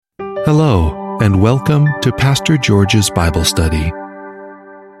Hello, and welcome to Pastor George's Bible Study.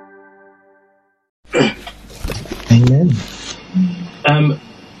 Amen.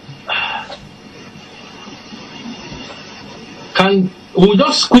 We'll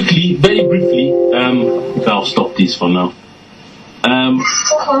just quickly, very briefly, I'll stop this for now. Can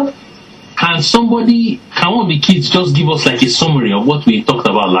one of the kids just give us like a summary of what we talked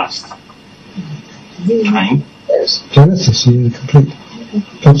about last time? Yes. Genesis, you complete.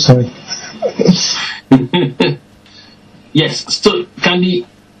 Oh, sorry. Yes. So, any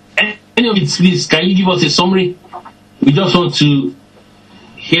of it, please, can you give us a summary? We just want to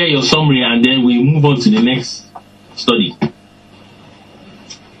hear your summary and then we move on to the next study.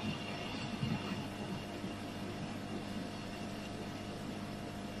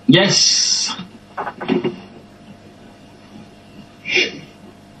 Yes.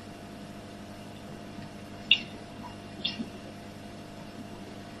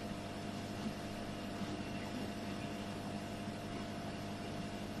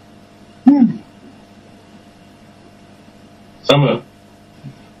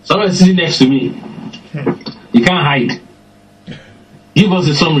 Someone is sitting next to me. You can't hide. Give us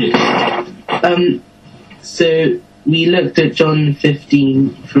a summary. So we looked at John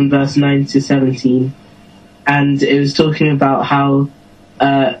 15 from verse 9 to 17, and it was talking about how,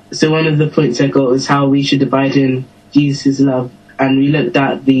 so one of the points I got was how we should abide in Jesus' love, and we looked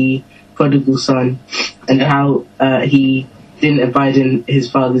at the prodigal son and how he didn't abide in his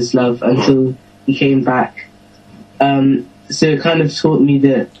father's love until he came back. So it kind of taught me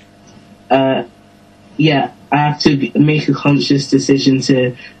that, I have to make a conscious decision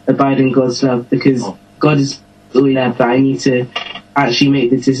to abide in God's love, because God is always there, but I need to actually make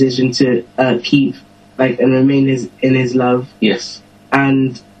the decision to keep, and remain in His love. Yes.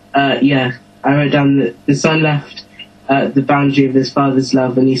 And I wrote down that the son left the boundary of his father's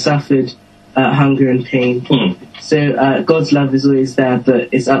love, and he suffered hunger and pain. So God's love is always there, but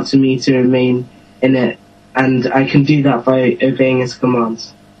it's up to me to remain in it, and I can do that by obeying His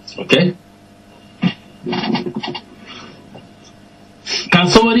commands. Okay. Can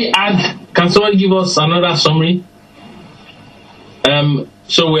somebody give us another summary?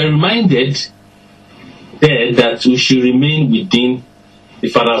 So we're reminded there that we should remain within the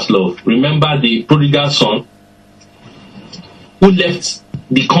Father's love. Remember the prodigal son who left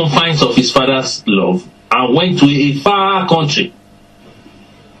the confines of his father's love and went to a far country.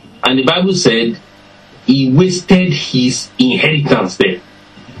 And the Bible said he wasted his inheritance there.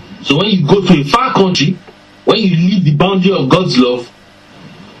 So when you go to a far country, when you leave the boundary of God's love,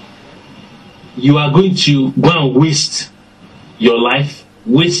 you are going to go and waste your life,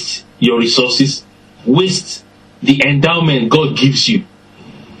 waste your resources, waste the endowment God gives you.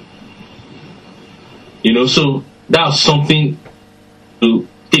 So that's something to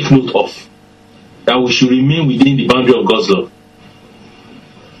take note of, that we should remain within the boundary of God's love.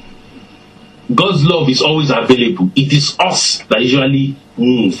 God's love is always available. It is us that usually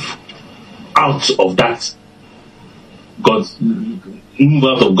move out of that. Move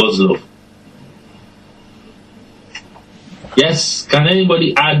out of God's love. Yes, can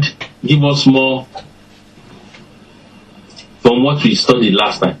anybody give us more from what we studied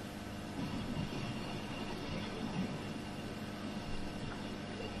last time?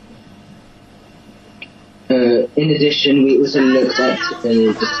 In addition, we also looked at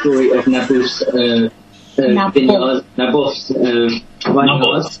the story of Naboth's vineyard,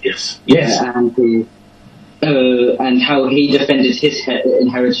 yes, and how he defended his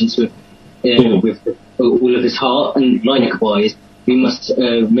inheritance with all of his heart. And likewise, we must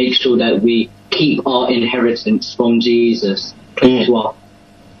make sure that we keep our inheritance from Jesus as well.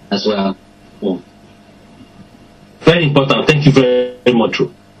 Very important. Thank you very much.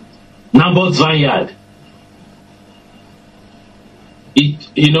 Naboth's vineyard.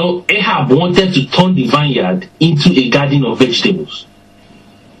 Ahab wanted to turn the vineyard into a garden of vegetables.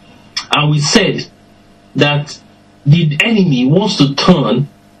 And we said that the enemy wants to turn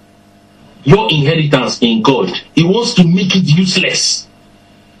your inheritance in God. He wants to make it useless.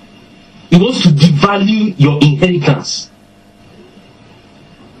 He wants to devalue your inheritance.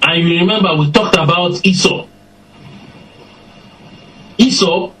 And you remember we talked about Esau.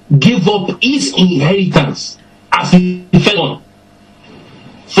 Esau gave up his inheritance as a felon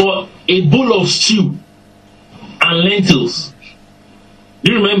for a bowl of stew and lentils.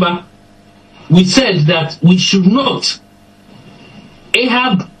 Do you remember? We said that we should not.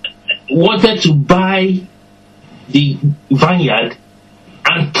 Ahab wanted to buy the vineyard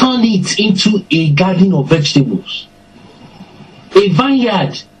and turn it into a garden of vegetables. A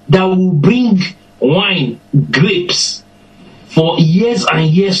vineyard that will bring wine, grapes, for years and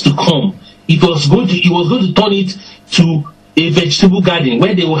years to come. He was going to turn it to a vegetable garden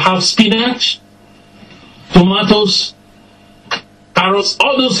where they will have spinach, tomatoes, carrots.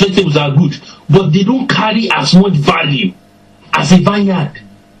 All those vegetables are good, but they don't carry as much value as a vineyard.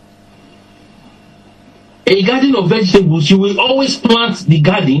 A garden of vegetables, you will always plant the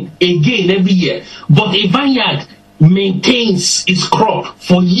garden again every year, but a vineyard maintains its crop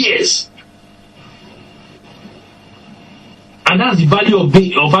for years. And that's the value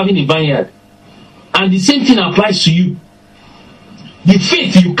of having a vineyard. And the same thing applies to you. The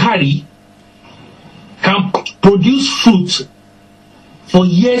faith you carry can produce fruit for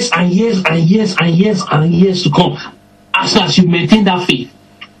years and years and years and years and years to come, as long as you maintain that faith.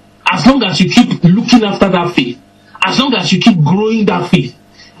 As long as you keep looking after that faith, as long as you keep growing that faith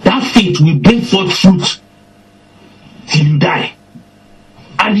will bring forth fruit till you die.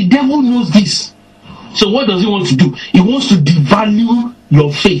 And the devil knows this. So what does he want to do? He wants to devalue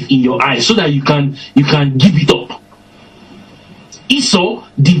your faith in your eyes so that you can give it up. Esau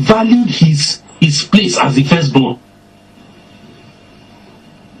devalued his place as the firstborn.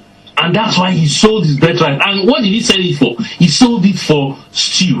 And that's why he sold his birthright. And what did he sell it for? He sold it for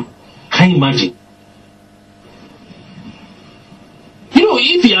stew. Can you imagine? You know,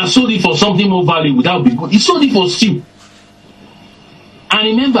 if he had sold it for something more valuable, that would be good. He sold it for stew. And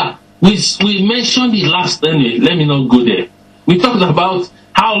remember, we mentioned it last, anyway, let me not go there. We talked about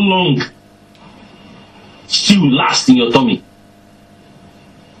how long stew lasts in your tummy.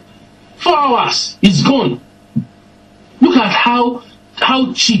 4 hours, it's gone. Look at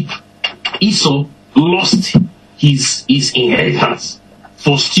how cheap Esau lost his inheritance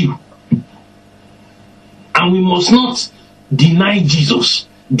for stew. And we must not deny Jesus,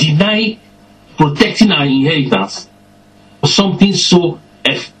 deny protecting our inheritance for something so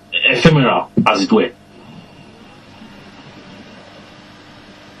ephemeral, as it were.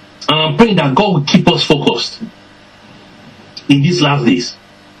 And I'm praying that God will keep us focused in these last days.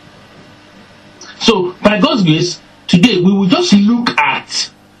 So, by God's grace, today we will just look at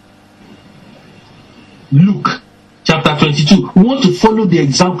Luke chapter 22. We want to follow the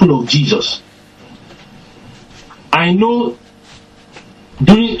example of Jesus. I know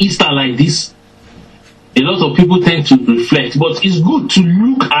during Easter like this, a lot of people tend to reflect, but it's good to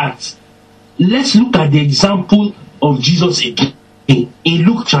let's look at the example of Jesus again in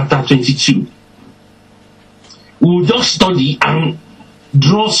Luke chapter 22. We'll just study and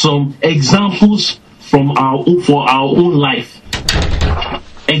draw some examples for our own life,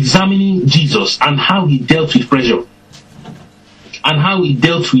 examining Jesus and how he dealt with pressure and how he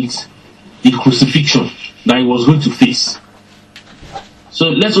dealt with the crucifixion that he was going to face. So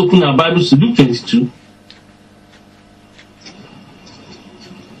let's open our Bibles to Luke 22.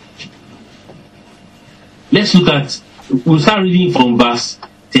 We'll start reading from verse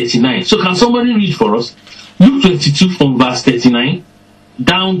 39. So can somebody read for us? Luke 22 from verse 39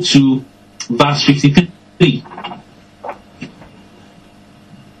 down to verse 53.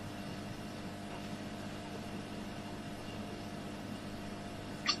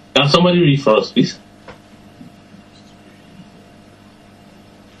 Can somebody read for us, please?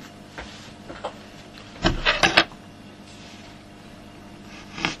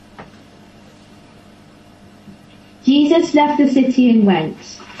 Jesus left the city and went,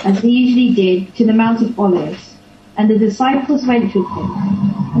 as he usually did, to the Mount of Olives, and the disciples went with him.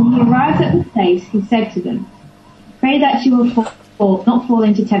 When he arrived at the place, he said to them, "Pray that you will not fall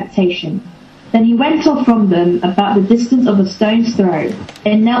into temptation." Then he went off from them about the distance of a stone's throw,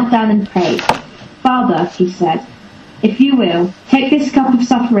 and knelt down and prayed. "Father," he said, "if you will, take this cup of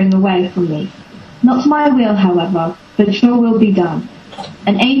suffering away from me. Not my will, however, but your will be done."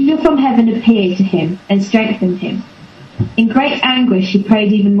 An angel from heaven appeared to him and strengthened him. In great anguish he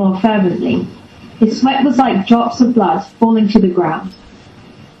prayed even more fervently. His sweat was like drops of blood falling to the ground.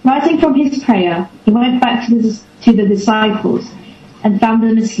 Rising from his prayer, he went back to the disciples and found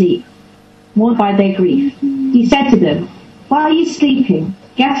them asleep, worn by their grief. He said to them, "Why are you sleeping?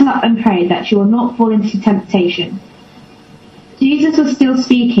 Get up and pray that you will not fall into temptation." Jesus was still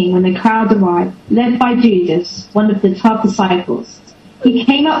speaking when the crowd arrived, led by Judas, one of the 12 disciples. He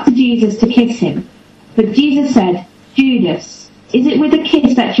came up to Jesus to kiss him. But Jesus said, "Judas, is it with a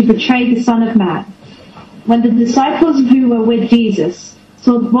kiss that you betrayed the Son of Man?" When the disciples who were with Jesus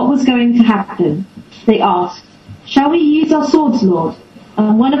saw what was going to happen, they asked, "Shall we use our swords, Lord?"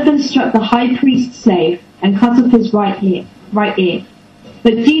 And one of them struck the high priest's slave and cut off his right ear.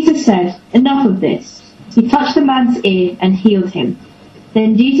 But Jesus said, "Enough of this." He touched the man's ear and healed him.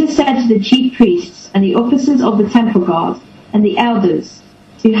 Then Jesus said to the chief priests and the officers of the temple guard and the elders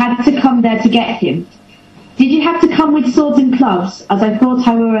who had to come there to get him, Did you have to come with swords and clubs, as I thought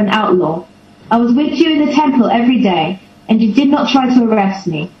I were an outlaw? I was with you in the temple every day, and you did not try to arrest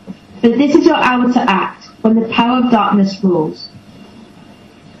me. But this is your hour to act, when the power of darkness rules.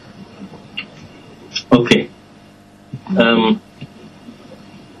 Okay. Can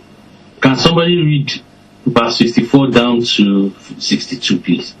somebody read verse 54 down to 62,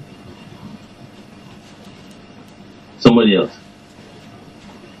 please? Somebody else.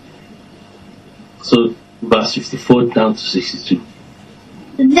 So, verse 54 down to 62.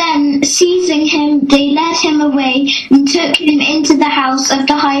 Then, seizing him, they led him away and took him into the house of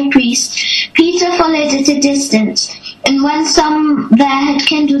the high priest. Peter followed at a distance, and when some there had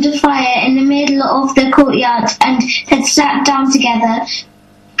kindled a fire in the middle of the courtyard and had sat down together,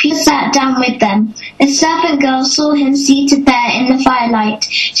 Peter sat down with them. A servant girl saw him seated there in the firelight.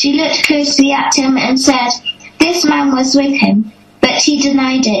 She looked closely at him and said, "This man was with him." But he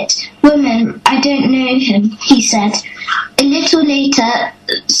denied it. "Woman, I don't know him," he said. A little later,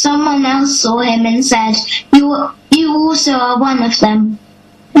 someone else saw him and said, You also are one of them."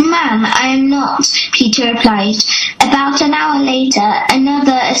 "Man, I am not," Peter replied. About an hour later,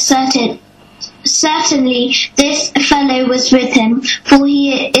 another asserted, "Certainly this fellow was with him, for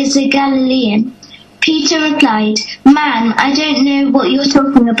he is a Galilean." Peter replied, "Man, I don't know what you're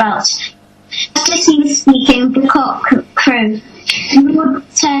talking about." Just as he was speaking, the cock crowed. The Lord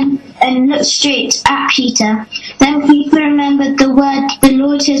turned and looked straight at Peter. Then Peter remembered the word the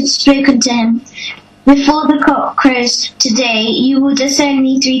Lord had spoken to him. "Before the cock crows today, you will disown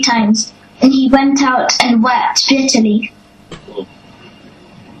me 3 times." And he went out and wept bitterly.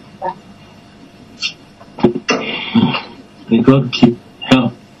 May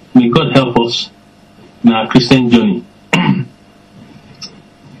God help us in our Christian journey.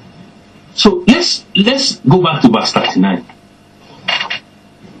 So let's go back to verse 39.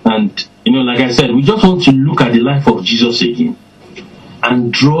 And like I said, we just want to look at the life of Jesus again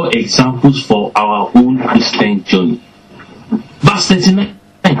and draw examples for our own Christian journey. Verse 39,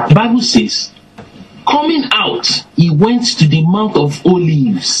 the Bible says, coming out, he went to the Mount of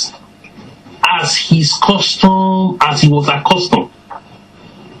Olives as he was accustomed,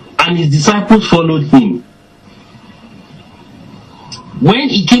 and his disciples followed him. When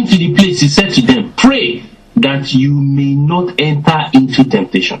he came to the place, he said to them, "Pray that you may not enter into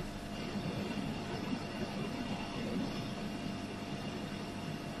temptation."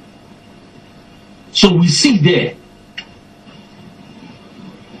 So we see there,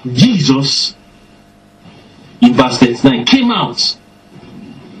 Jesus, in verse 39, came out,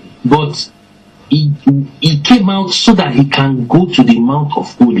 but he came out so that he can go to the Mount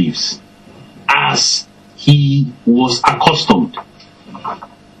of Olives as he was accustomed.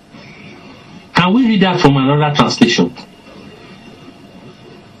 Can we read that from another translation?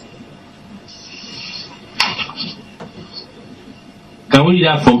 Can we read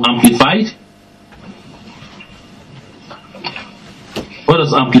that from Amplified? What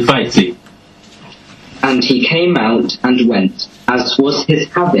does Amplified say? "And he came out and went, as was his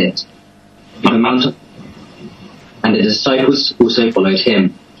habit, to the mountain, and the disciples also followed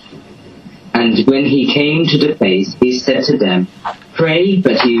him. And when he came to the place, he said to them, Pray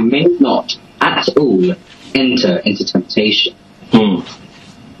that you may not at all enter into temptation.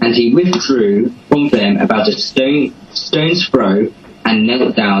 And he withdrew from them about a stone's throw and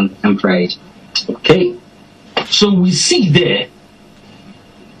knelt down and prayed. Okay. So we see there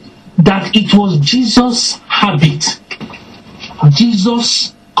that it was Jesus' habit,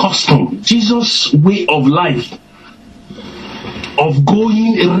 Jesus' custom, Jesus' way of life of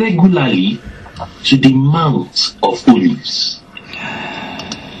going regularly to the Mount of Olives.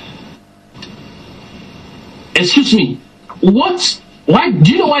 Excuse me, why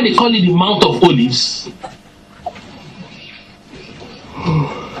do you know why they call it the Mount of Olives?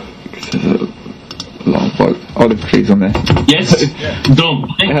 Olive trees on there. Yes?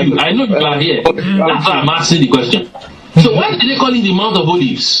 Dom, thank you. I know you are here. That's why I'm asking the question. So why did they call it the Mount of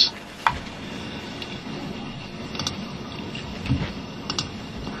Olives?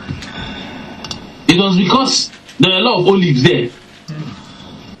 It was because there are a lot of olives there.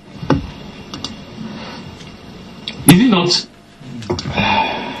 Is it not?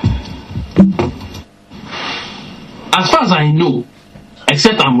 As far as I know,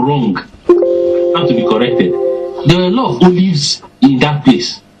 except I'm wrong, I have to be corrected, there were a lot of olives in that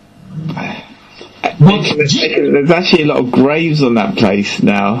place. There's actually a lot of graves on that place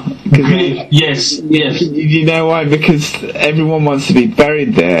now. Yes. You know why? Because everyone wants to be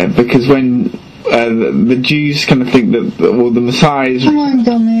buried there. Because when the Jews kind of think that the Messiah is... Come on,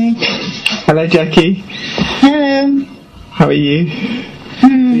 Dominic. Hello, Jackie. Hello. How are you?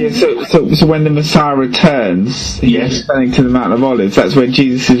 Yeah, so when the Messiah returns, he's returning to the Mount of Olives. That's where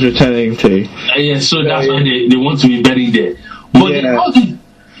Jesus is returning to. Yes, so that's why they want to be buried there. But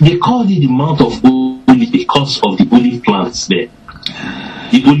they called it the Mount of Olives because of the olive plants there,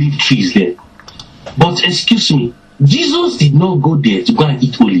 the olive trees there. But excuse me, Jesus did not go there to go and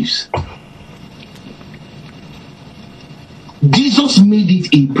eat olives. Jesus made it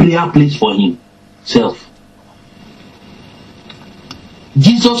a prayer place for himself.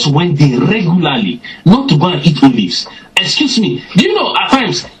 Jesus went there regularly, not to go and eat olives. Excuse me, do you know at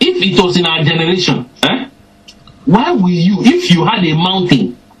times, if it was in our generation, why will you, if you had a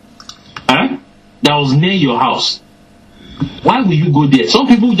mountain that was near your house, why will you go there? Some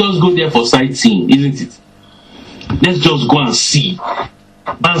people just go there for sightseeing, isn't it? Let's just go and see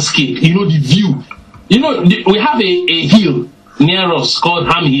landscape, the view. We have a hill near us called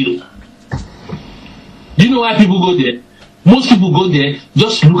Ham Hill. Do you know why people go there? Most people go there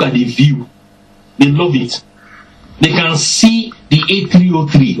just to look at the view. They love it. They can see the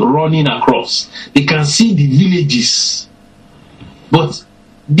A303 running across. They can see the villages. But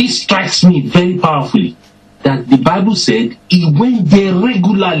this strikes me very powerfully that the Bible said he went there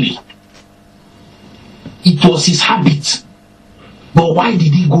regularly. It was his habit. But why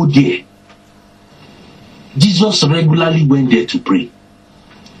did he go there? Jesus regularly went there to pray.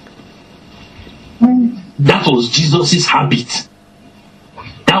 That was Jesus' habit.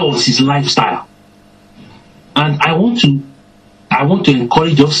 That was his lifestyle. And I want to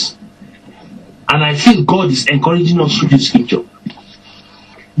encourage us, and I feel God is encouraging us through this scripture,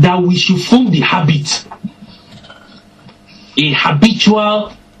 that we should form the habit, a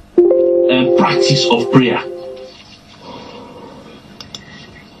habitual practice of prayer.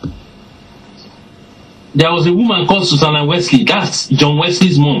 There was a woman called Susanna Wesley. That's John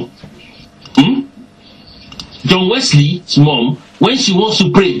Wesley's mom. John Wesley's mom, when she wants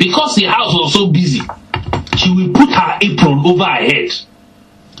to pray, because the house was so busy, she will put her apron over her head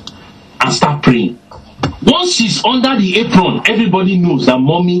and start praying. Once she's under the apron, everybody knows that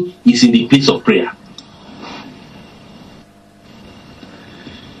mommy is in the place of prayer.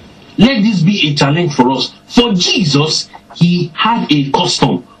 Let this be a challenge for us. For Jesus, he had a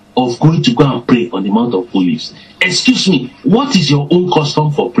custom of going to go and pray on the Mount of Olives. Excuse me, what is your own custom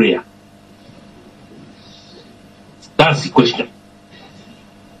for prayer? That's the question.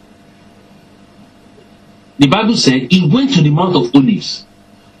 The Bible said he went to the Mount of Olives.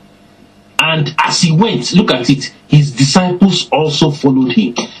 And as he went, look at it, his disciples also followed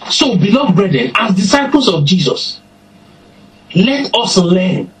him. So, beloved brethren, as disciples of Jesus, let us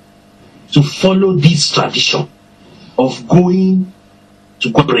learn to follow this tradition of going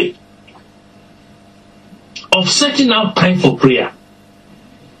to pray, of setting out time for prayer.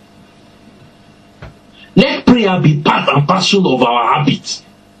 Let prayer be part and parcel of our habits.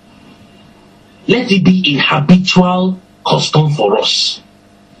 Let it be a habitual custom for us.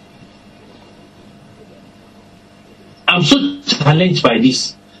 I'm so challenged by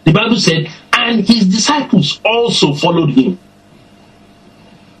this. The Bible said, and his disciples also followed him.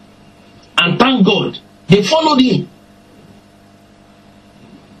 And thank God, they followed him.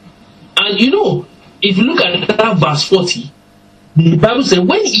 And if you look at that verse 40, the Bible said,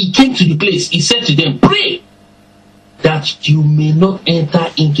 when he came to the place, he said to them, pray that you may not enter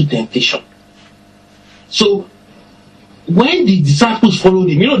into temptation. So, when the disciples followed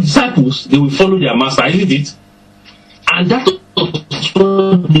him, disciples, they will follow their master, isn't it? And that was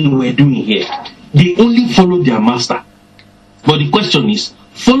what they were doing here. They only followed their master. But the question is,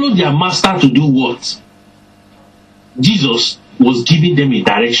 follow their master to do what? Jesus was giving them a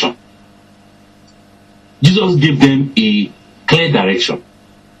direction. Jesus gave them a clear direction.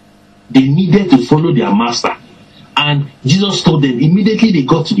 They needed to follow their master. And Jesus told them, immediately they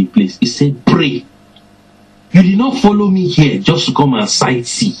got to the place, he said, pray. You did not follow me here just to come and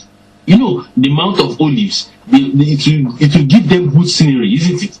sightsee. The Mount of Olives, it will give them good scenery,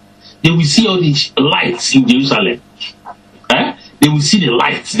 isn't it? They will see all these lights in Jerusalem. They will see the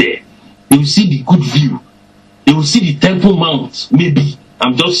lights there. They will see the good view. They will see the Temple Mount, maybe.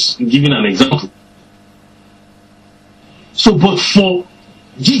 I'm just giving an example. So, but for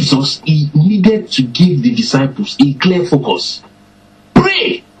Jesus, he needed to give the disciples a clear focus.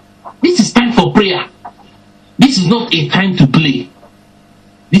 Pray! This is time for prayer. This is not a time to play.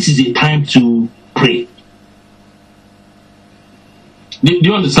 This is a time to pray. Do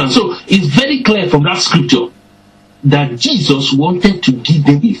you understand? So, it's very clear from that scripture that Jesus wanted to give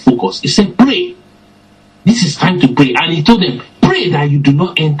them a focus. He said, pray. This is time to pray. And he told them, pray that you do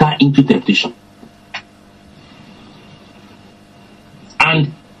not enter into temptation.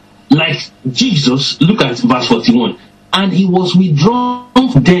 And like Jesus, look at verse 41. And he was withdrawn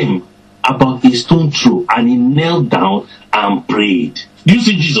from them about a stone throw, and he knelt down and prayed. Do you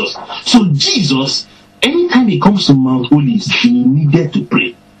see Jesus? So Jesus, anytime he comes to Mount Olives, he needed to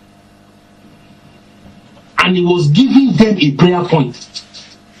pray. And he was giving them a prayer point.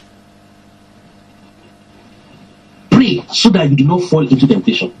 Pray so that you do not fall into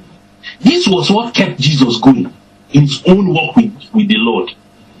temptation. This was what kept Jesus going in his own walk with the Lord.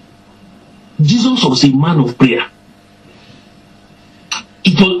 Jesus was a man of prayer.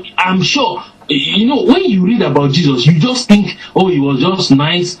 I'm sure, when you read about Jesus, you just think, oh, he was just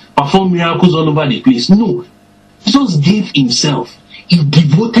nice, performed miracles all over the place. No. Jesus gave himself. He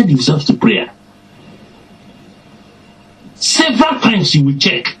devoted himself to prayer. Several times you will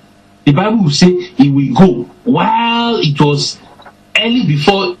check. The Bible will say he will go while it was early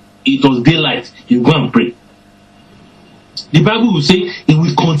before it was daylight. He will go and pray. The Bible will say he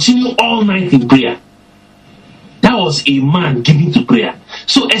will continue all night in prayer. That was a man given to prayer.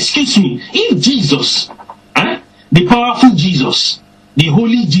 So excuse me, if Jesus, the powerful Jesus, the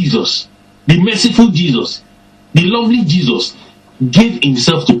holy Jesus, the merciful Jesus, the lovely Jesus, gave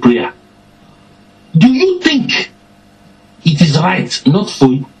himself to prayer, do you think it is right not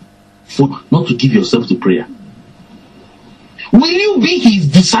to give yourself to prayer? Will you be his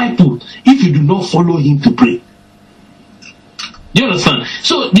disciple if you do not follow him to pray? Do you understand?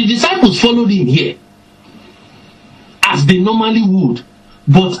 So the disciples followed him here as they normally would,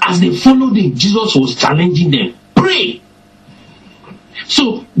 but as they followed him, Jesus was challenging them. Pray!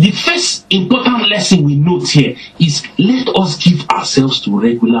 So the first important lesson we note here is, let us give ourselves to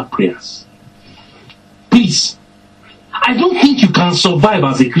regular prayers. Please, I don't think you can survive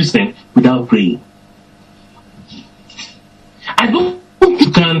as a Christian without praying. I don't think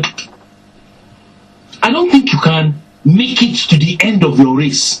you can make it to the end of your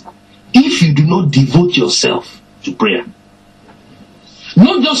race if you do not devote yourself to prayer.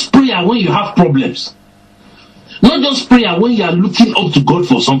 Not just prayer when you have problems. Not just prayer when you are looking up to God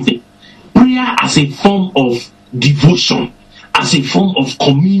for something. Prayer as a form of devotion, as a form of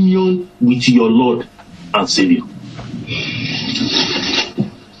communion with your Lord and Savior.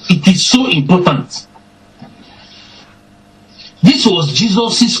 It is so important. This was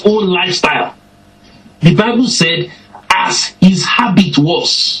Jesus' own lifestyle. The Bible said, as his habit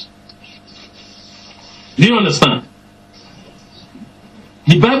was. Do you understand?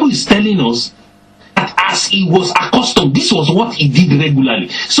 The Bible is telling us that as he was accustomed, this was what he did regularly.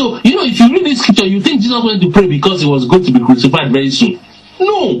 So, if you read this scripture, you think Jesus went to pray because he was going to be crucified very soon.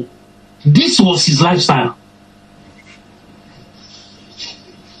 No. This was his lifestyle.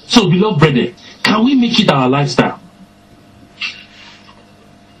 So, beloved brethren, can we make it our lifestyle?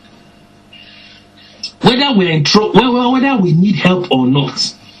 Whether we're in trouble, whether we need help or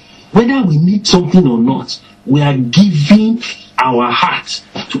not, whether we need something or not, we are giving our heart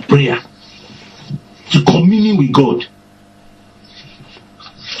to prayer, to communing with God.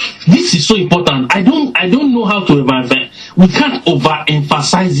 This is so important. I don't know how to overemphasize. We can't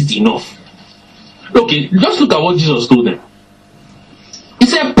overemphasize it enough. Okay, just look at what Jesus told them. He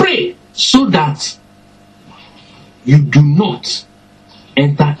said, pray so that you do not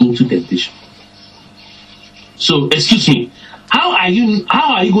enter into temptation. So, excuse me, how are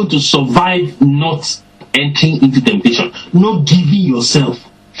you going to survive not entering into temptation? Not giving yourself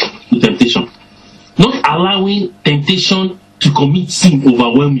to temptation. Not allowing temptation to commit sin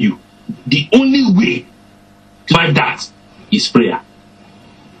overwhelm you. The only way to find that is prayer.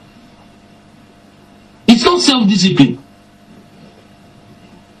 It's not self-discipline.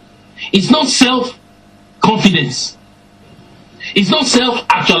 It's not self-confidence. It's not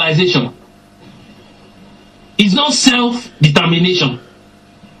self-actualization. It's not self-determination.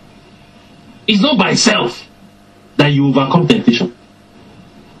 It's not by self that you overcome temptation.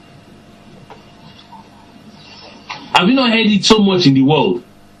 Have you not heard it so much in the world?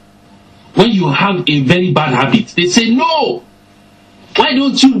 When you have a very bad habit, they say, no! Why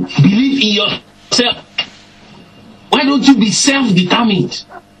don't you believe in yourself? Why don't you be self-determined?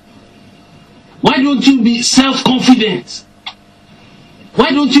 Why don't you be self-confident? Why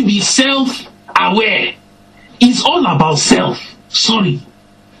don't you be self-aware? It's all about self. Sorry.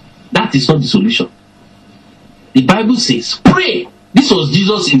 That is not the solution. The Bible says, pray. This was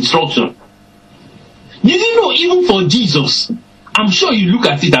Jesus' instruction. Did you know, even for Jesus, I'm sure you look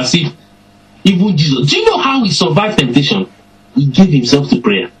at it as if, even Jesus, do you know how he survived temptation? He gave himself to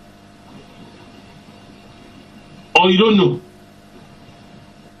prayer. Or you don't know?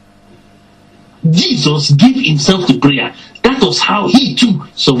 Jesus gave himself to prayer. That was how he too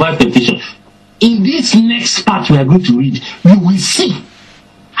survived temptation. In this next part we are going to read, you will see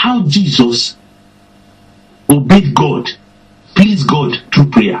how Jesus obeyed God, pleased God through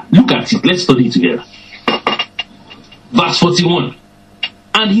prayer. Look at it. Let's study it together. Verse 41.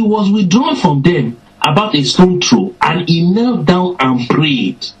 And he was withdrawn from them about a stone throw, and he knelt down and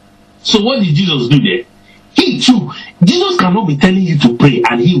prayed. So what did Jesus do there? He too, Jesus cannot be telling you to pray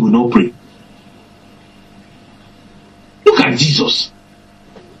and he will not pray. Look at Jesus,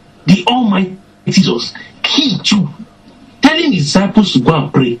 the Almighty Jesus. He too, telling his disciples to go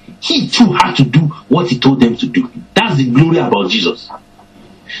and pray, he too had to do what he told them to do. That's the glory about Jesus.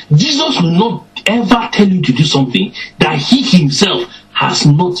 Jesus will not ever tell you to do something that he himself has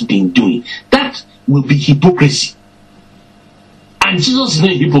not been doing. That will be hypocrisy. And Jesus is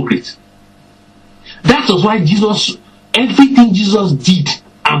not a hypocrite. That was why Jesus, everything Jesus did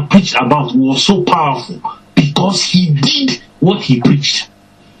and preached about was so powerful, because he did what he preached.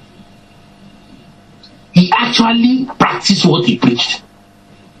 He actually practiced what he preached.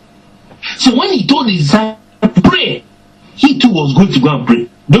 So when he told his disciples to pray, he too was going to go and pray.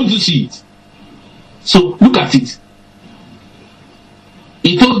 Don't you see it? So look at it.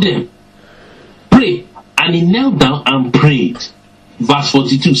 He told them, pray, and he knelt down and prayed. Verse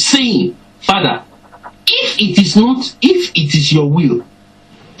 42, saying, Father, if it is your will,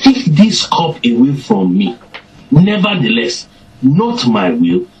 take this cup away from me. Nevertheless, not my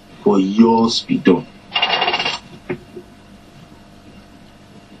will, but yours be done.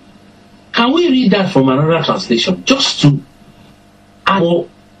 Can we read that from another translation, just to add more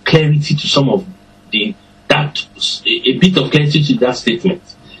clarity to some of a bit of clarity to that statement?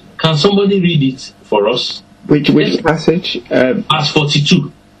 Can somebody read it for us? Which passage? Verse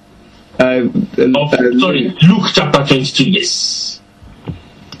 42. Luke chapter 22. Yes.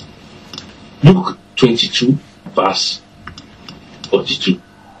 Luke 22, verse 42.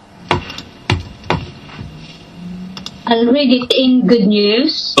 I'll read it in Good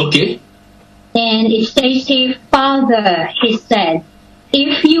News. Okay. And it says here, Father, he said,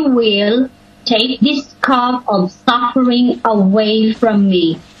 if you will, take this cup of suffering away from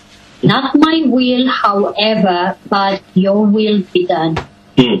me. Not my will, however, but your will be done.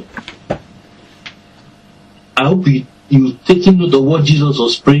 I hope you taking note of what Jesus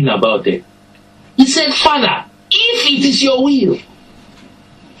was praying about there. He said, Father, if it is your will,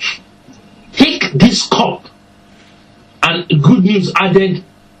 take this cup. And Good News added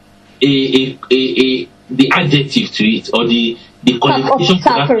the adjective to it, or the qualification to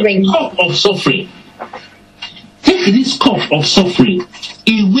that. Cup of suffering. Take this cup of suffering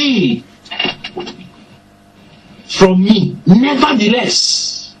away from me.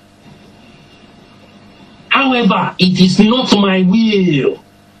 Nevertheless, however, it is not my will,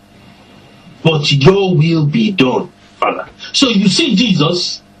 but your will be done, Father. So you see,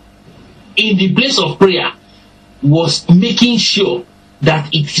 Jesus, in the place of prayer, was making sure that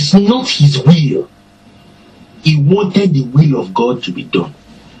it is not his will. He wanted the will of God to be done.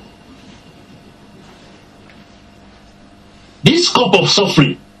 This cup of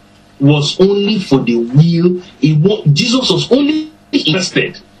suffering was only for the will. Jesus was only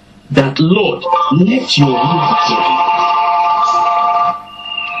interested that, Lord, let your will be done.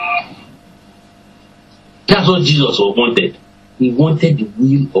 That's what Jesus wanted. He wanted the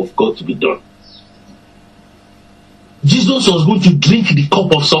will of God to be done. Jesus was going to drink the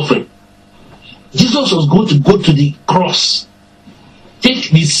cup of suffering. Jesus was going to go to the cross,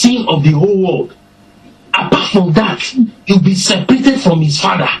 take the sin of the whole world. Apart from that, he'll be separated from his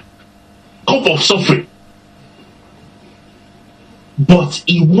Father. Cup of suffering. But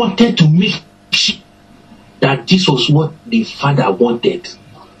he wanted to make sure that this was what the Father wanted.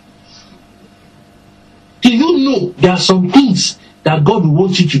 Do you know there are some things that God will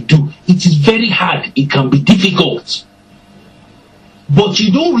want you to do? It is very hard. It can be difficult. But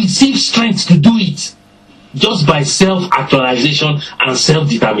you don't receive strength to do it just by self-actualization and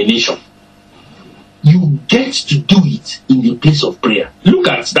self-determination. You get to do it in the place of prayer. Look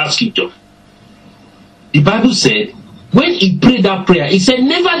at that scripture. The Bible said, when he prayed that prayer, he said,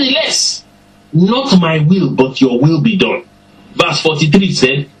 nevertheless, not my will, but your will be done. Verse 43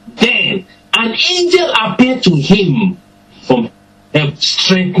 said, then an angel appeared to him from heaven,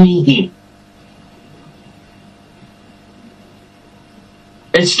 strengthening him.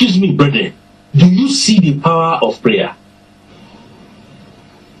 Excuse me, brethren. Do you see the power of prayer?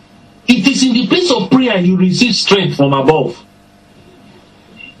 It is in the place of prayer you receive strength from above.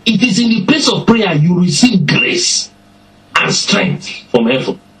 It is in the place of prayer you receive grace and strength from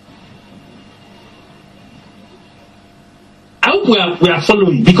heaven. I hope we are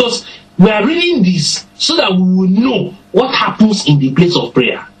following, because we are reading this so that we will know what happens in the place of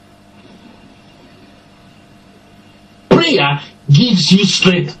prayer. Prayer gives you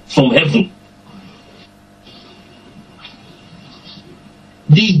strength from heaven.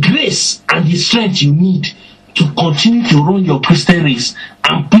 the grace and the strength you need to continue to run your Christian race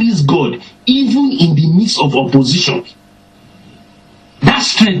and please God, even in the midst of opposition. That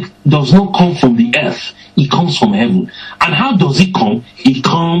strength does not come from the earth, it comes from heaven. And how does it come? It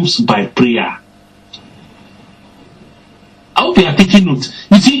comes by prayer. I hope you are taking note.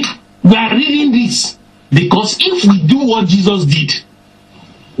 You see, we are reading this because if we do what Jesus did,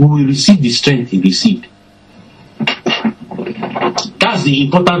 we will receive the strength he received. That's the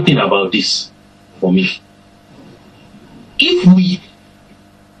important thing about this for me. If we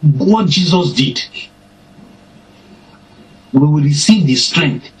do what Jesus did, we will receive the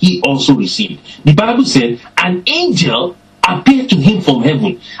strength he also received. The Bible said an angel appeared to him from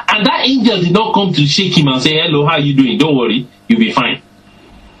heaven, and that angel did not come to shake him and say, hello, how are you doing? Don't worry, you'll be fine.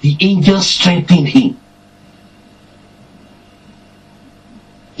 The angel strengthened him.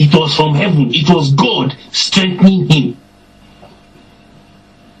 It was from heaven. It was God strengthening him.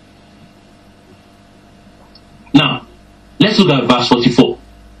 Now, let's look at verse 44.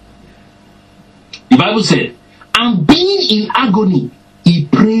 The Bible said, and being in agony, he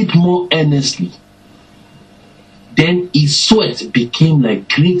prayed more earnestly. Then his sweat became like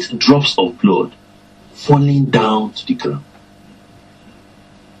great drops of blood falling down to the ground.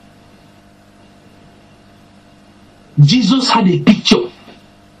 Jesus had a picture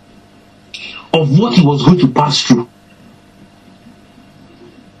of what he was going to pass through,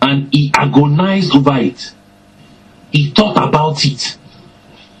 and he agonized over it. He thought about it.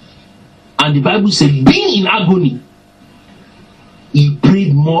 And the Bible said, being in agony, he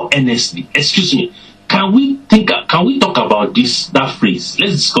prayed more earnestly. Excuse me. Can we talk about that phrase?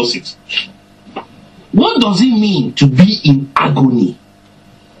 Let's discuss it. What does it mean to be in agony?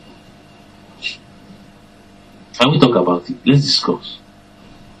 Can we talk about it? Let's discuss.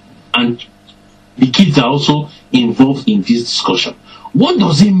 And the kids are also involved in this discussion. What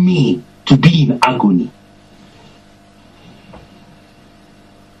does it mean to be in agony?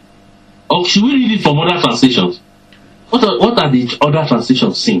 Or should we read it from other translations? What are the other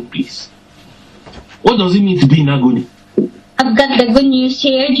translations saying, please? What does it mean to be in agony? I've got the good news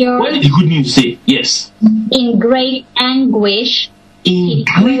here, George. What did the good news say? Yes. In great anguish. In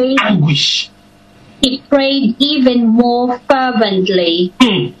great anguish. He prayed even more fervently.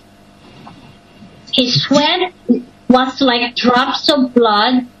 His sweat was like drops of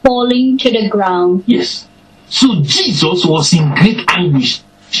blood falling to the ground. Yes. So Jesus was in great anguish.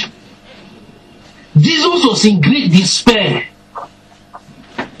 Jesus was in great despair.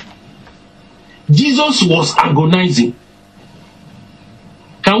 Jesus was agonizing.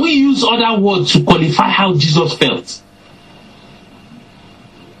 Can we use other words to qualify how Jesus felt?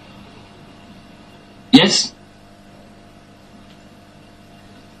 Yes?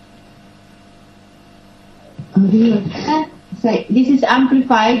 So this is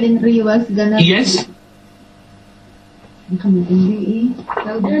amplified and Rio was gonna. Yes? Being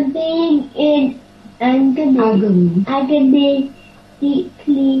in agony,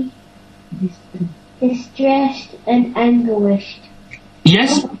 deeply distressed and anguished.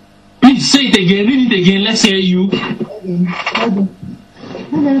 Yes? Please say it again, read it again, let's hear you.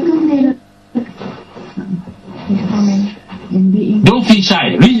 Don't feel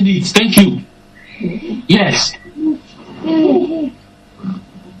shy, read it, thank you. Yes.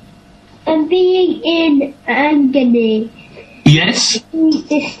 And being in agony, yes,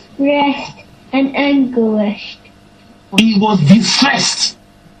 distressed and anguished. He was distressed.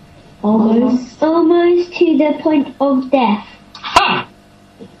 Almost to the point of death. Ha!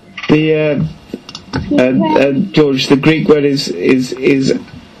 The George, the Greek word is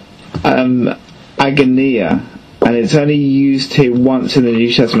agonia, and it's only used here once in the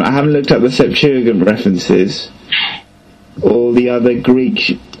New Testament. I haven't looked up the Septuagint references, or the other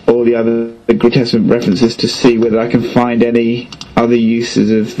Greek Testament references to see whether I can find any other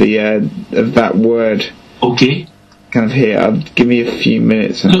uses of that word. Okay. Kind of here. Give me a few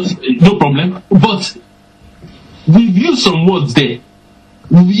minutes. No problem. But we've used some words there.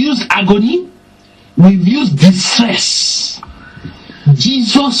 We've used agony. We've used distress.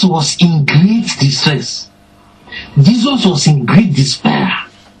 Jesus was in great distress. Jesus was in great despair.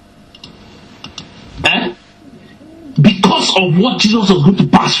 Because of what Jesus was going to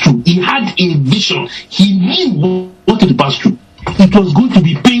pass through. He had a vision. He knew what he wanted to pass through. It was going to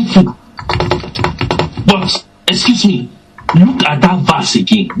be painful. But, excuse me, look at that verse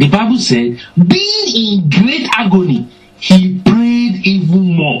again. The Bible said, being in great agony, he prayed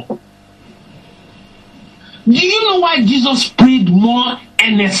even more. Do you know why Jesus prayed more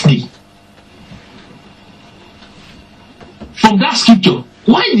earnestly? From that scripture,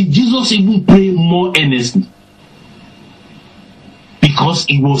 why did Jesus even pray more earnestly? because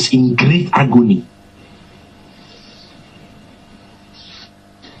he was in great agony.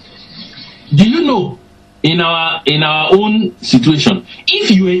 Do you know, in our own situation,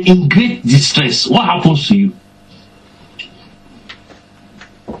 if you are in great distress, what happens to you?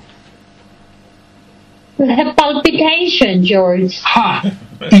 We have palpitation, George.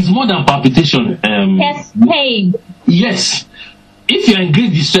 It's more than palpitation. Chest pain. Yes. If you are in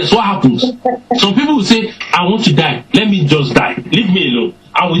great distress, what happens? Some people will say, I want to die. Let me just die. Leave me alone.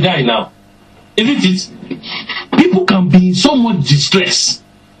 I will die now. Isn't it? People can be in so much distress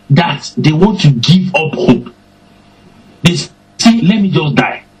that they want to give up hope. They say, let me just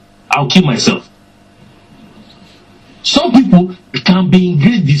die. I'll kill myself. Some people can be in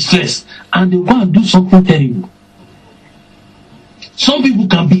great distress and they go and do something terrible. Some people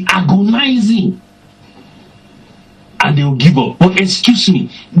can be agonizing and they will give up. But excuse me,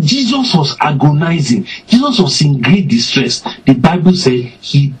 Jesus was agonizing. Jesus was in great distress. The Bible said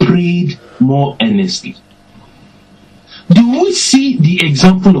he prayed more earnestly. Do we see the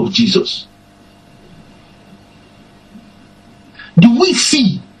example of Jesus? Do we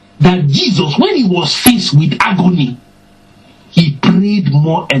see that Jesus, when he was faced with agony, he prayed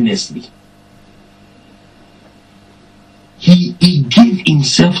more earnestly? He gave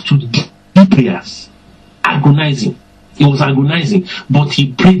himself to deep prayers, agonizing. He was agonizing, but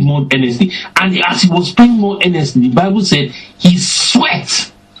he prayed more earnestly. And as he was praying more earnestly, the Bible said his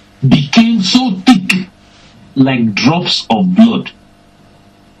sweat became so thick, like drops of blood.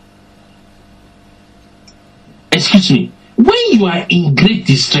 Excuse me. When you are in great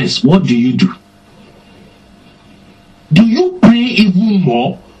distress, what do you do? Do you pray even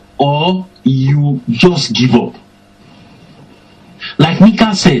more, or you just give up? Like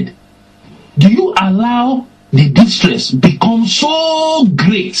Mika said, do you allow the distress become so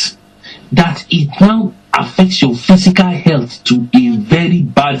great that it now affects your physical health to a very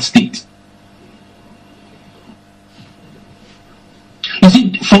bad state? You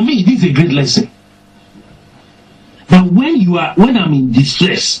see, for me, this is a great lesson. That when I'm in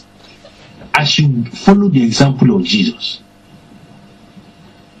distress, I should follow the example of Jesus.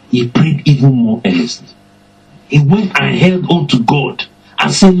 He prayed even more earnestly. He went and held on to God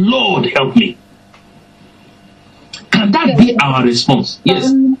and said, Lord, help me. Can that be our response?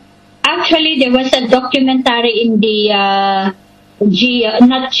 Yes. Actually, there was a documentary in the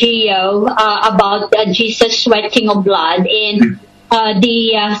about Jesus sweating of blood, and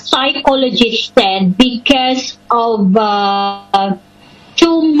the psychologist said because of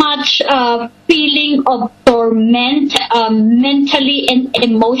too much feeling of torment mentally and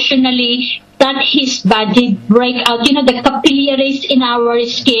emotionally, that his body break out. You know, the capillaries in our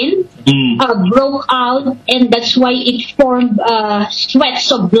skin broke out, and that's why it formed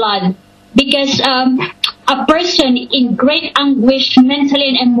sweats of blood. Because a person in great anguish mentally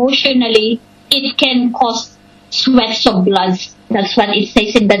and emotionally, it can cause sweats of blood. That's what it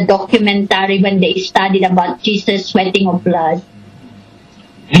says in the documentary when they studied about Jesus sweating of blood.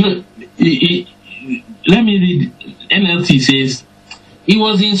 You know, let me read. NLT says, he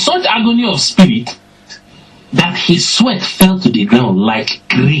was in such agony of spirit that his sweat fell to the ground like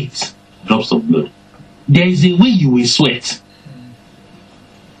great drops of blood. There is a way you will sweat.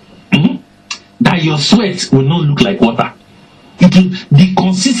 That your sweat will not look like water. The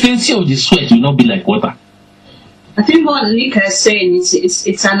consistency of the sweat will not be like water. I think what Nika is saying is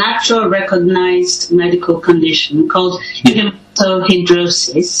it's an actual recognized medical condition called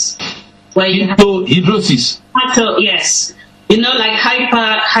hematohidrosis. Where you hematohidrosis. Yes. You know, like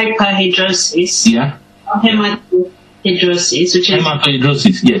hyperhidrosis. Yeah. Hematohidrosis, which is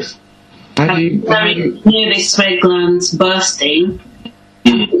hematohidrosis, yes. near the sweat glands bursting.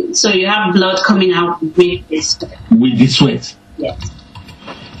 So you have blood coming out with this. With the sweat. Yes.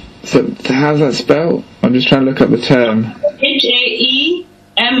 So how's that spelled? I'm just trying to look up the term.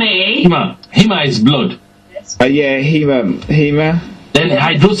 H-A-E-M-A. Hema is blood. Yeah, hema. Then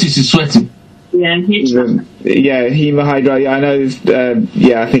hydrosis is sweating. Yeah, hemahydro. Yeah, I know.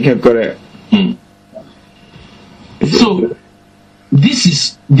 I think I've got it. So this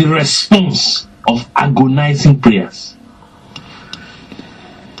is the response of agonizing prayers.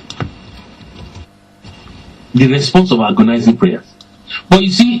 The response of agonizing prayers. But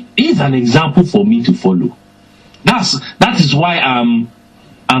you see, here's an example for me to follow. That is why I'm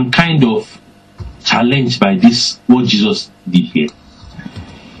kind of challenged by this, what Jesus did here.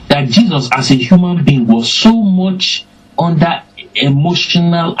 That Jesus as a human being was so much under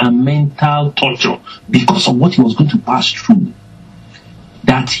emotional and mental torture because of what he was going to pass through,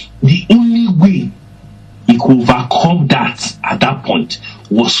 that the only way he could overcome that at that point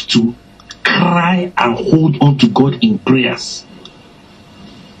was to cry and hold on to God in prayers.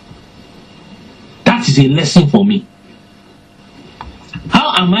 That is a lesson for me.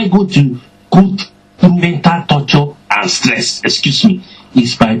 How am I going to go through mental torture and stress? Excuse me,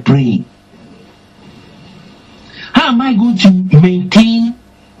 is by praying. How am I going to maintain?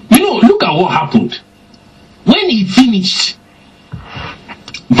 Look at what happened when he finished.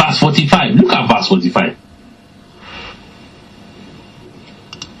 Verse 45. Look at verse 45.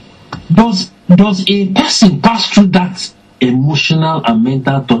 Does a person pass through that emotional and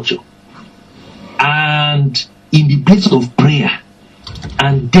mental torture and in the place of prayer,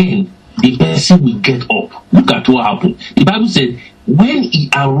 and then the person will get up? Look at what happened. The Bible said, when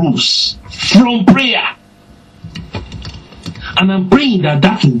he arose from prayer, and I'm praying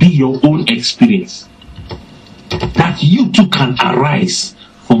that will be your own experience, that you too can arise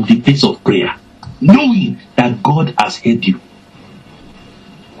from the place of prayer, knowing that God has heard you.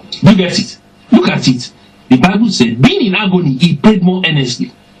 You get it? Look at it. The Bible said, being in agony, he prayed more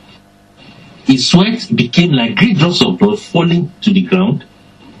earnestly. His sweat became like great drops of blood falling to the ground,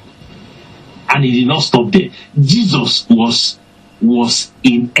 and he did not stop there. Jesus was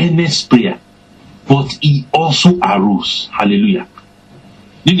in earnest prayer, but he also arose. Hallelujah.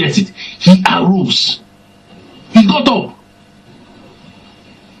 You get it? He arose. He got up.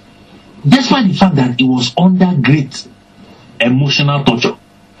 Despite the fact that he was under great emotional torture,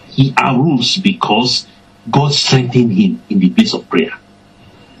 he arose because God strengthened him in the place of prayer.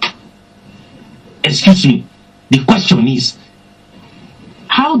 Excuse me. The question is,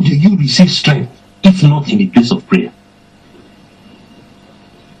 how do you receive strength if not in the place of prayer?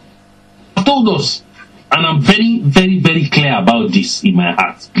 I told us, and I'm very, very, very clear about this in my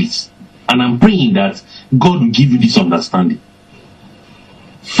heart, please. And I'm praying that God will give you this understanding.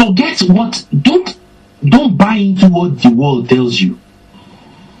 Forget what, don't buy into what the world tells you.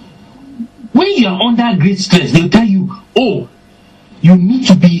 When you are under great stress, they'll tell you, oh, you need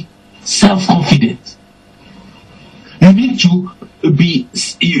to be self-confident. You need to be,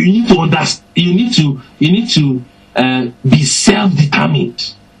 you need to understand, you need to be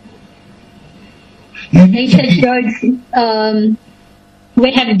self-determined. Mr. George,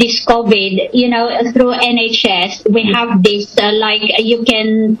 we have discovered, through NHS, we have this, you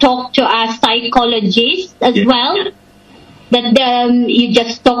can talk to a psychologist as well. That you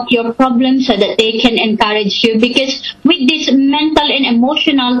just talk your problems so that they can encourage you. Because with this mental and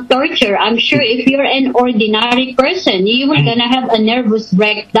emotional torture, I'm sure if you're an ordinary person, you will gonna have a nervous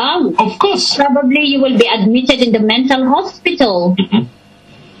breakdown. Of course. Probably you will be admitted in the mental hospital. Mm-hmm.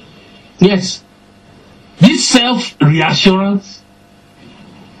 Yes. This self-reassurance,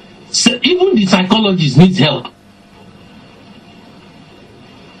 even the psychologist needs help.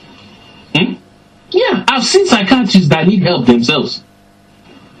 Yeah, I've seen psychiatrists that need help themselves.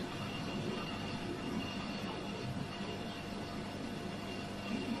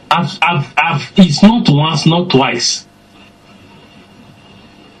 It's not once, not twice.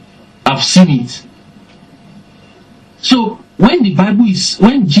 I've seen it. So when the Bible is,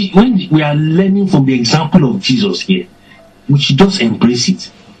 when we are learning from the example of Jesus here, we should just embrace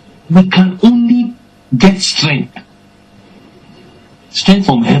it. We can only get strength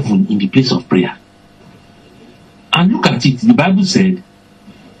from heaven in the place of prayer. And look at it. The Bible said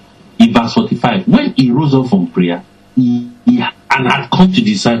in verse 45, when he rose up from prayer and had come to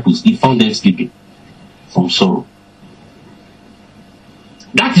the disciples, he found them sleeping from sorrow.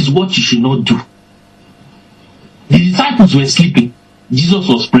 That is what you should not do. The disciples were sleeping. Jesus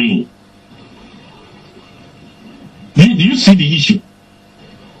was praying. Do you see the issue?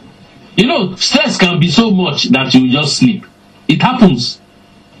 Stress can be so much that you just sleep. It happens.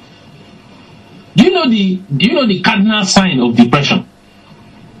 Do you know the cardinal sign of depression?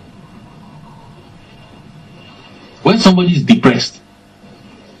 When somebody is depressed,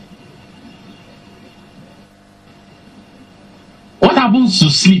 what happens to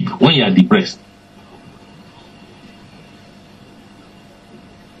sleep when you are depressed?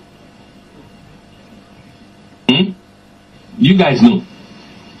 You guys know.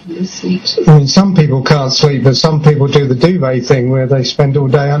 I mean, some people can't sleep, but some people do the duvet thing where they spend all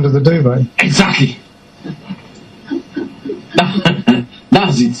day under the duvet. Exactly.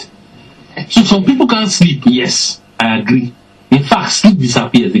 That's it. So some people can't sleep. Yes, I agree. In fact, sleep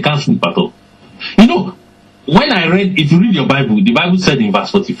disappears. They can't sleep at all. When I read, if you read your Bible, the Bible said in verse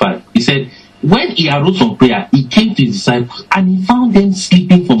 45, it said, when he arose from prayer, he came to his disciples and he found them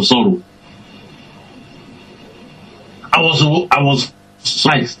sleeping from sorrow. I was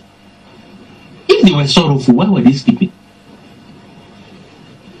surprised. If they were sorrowful, why were they sleeping?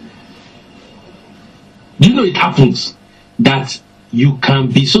 It happens that you can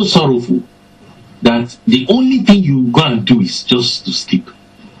be so sorrowful that the only thing you go and do is just to sleep.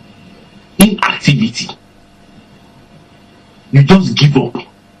 In inactivity. You just give up.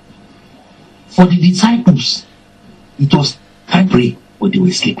 For the disciples, it was time to pray, but they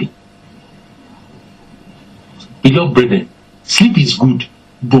were sleeping. Beloved brethren, sleep is good,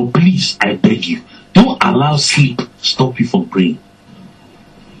 but please, I beg you, don't allow sleep stop you from praying.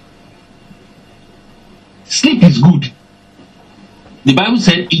 Sleep is good. The Bible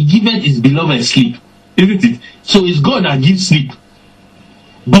said, He giveth His beloved sleep. Isn't it? So it's God that gives sleep.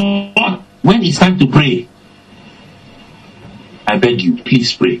 But when it's time to pray, I beg you,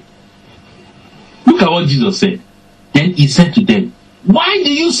 please pray. Look at what Jesus said. Then He said to them, why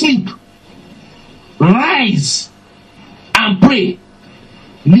do you sleep? Rise and pray,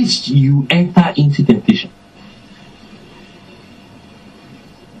 lest you enter into temptation.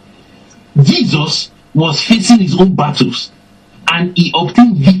 Jesus was facing his own battles, and he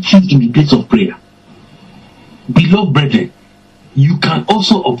obtained victory in the place of prayer. Beloved brethren, you can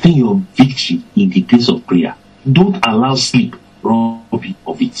also obtain your victory in the place of prayer. Don't allow sleep rob you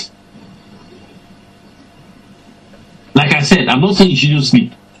of it. Like I said, I'm not saying you shouldn't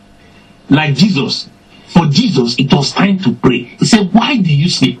sleep. Like Jesus, for Jesus, it was time to pray. He said, why do you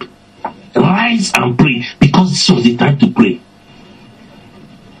sleep? Rise and pray, because this was the time to pray.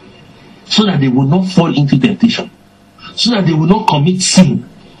 So that they will not fall into temptation. So that they will not commit sin.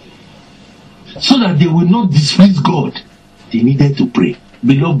 So that they will not displease God. They needed to pray.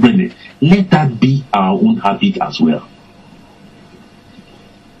 Beloved brethren, let that be our own habit as well.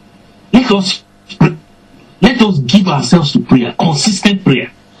 Let us pray. Let us give ourselves to prayer, consistent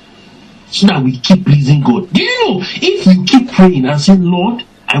prayer, so that we keep pleasing God. Do you know, if you keep praying and say, Lord,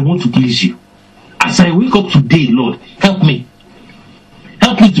 I want to please you. As I wake up today, Lord, help me.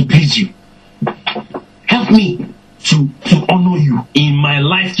 Help me to please you. Help me to honor you in my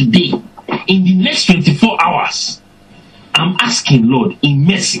life today. In the next 24 hours, I'm asking, Lord, in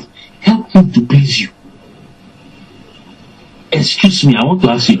mercy, help me to please you. Excuse me, I want to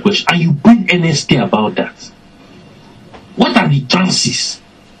ask you a question. And you pray earnestly about that. What are the chances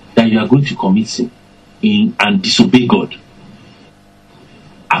that you are going to commit sin and disobey God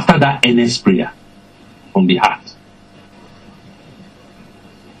after that earnest prayer from the heart?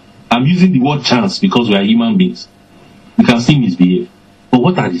 I'm using the word chance because we are human beings. We can still misbehave. But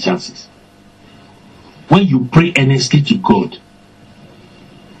what are the chances? When you pray earnestly to God,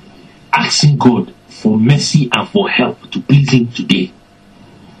 asking God for mercy and for help to please Him today.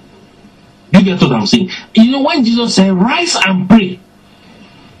 You get what I'm saying? You know, when Jesus said, rise and pray,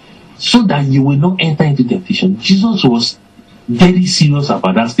 so that you will not enter into temptation, Jesus was very serious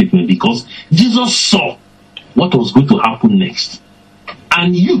about that statement, because Jesus saw what was going to happen next.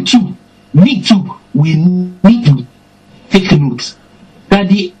 And you too, me too, we need to take note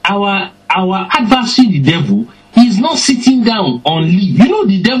that our adversary, the devil, he is not sitting down on leave. You know,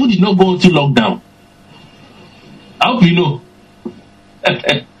 the devil did not go into lockdown. I hope you know.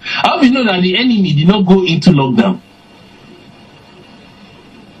 I hope you know that the enemy did not go into lockdown.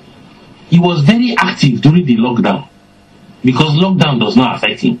 He was very active during the lockdown, because lockdown does not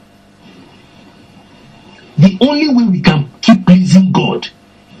affect him. The only way we can keep pleasing God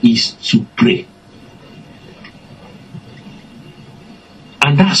is to pray.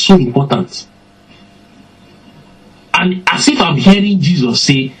 And that's so important. And as if I'm hearing Jesus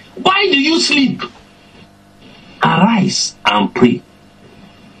say, why do you sleep? Arise and pray.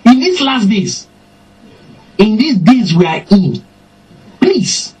 In these last days, in these days we are in,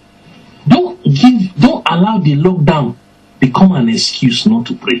 please, don't allow the lockdown become an excuse not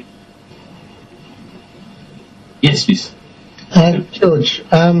to pray. Yes, please. George,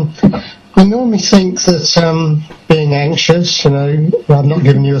 we normally think that being anxious, I'm not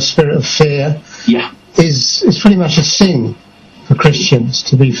giving you a spirit of fear, is pretty much a sin for Christians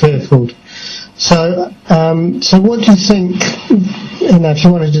to be fearful. So what do you think, if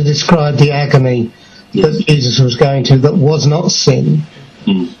you wanted to describe the agony that Jesus was going to, that was not sin,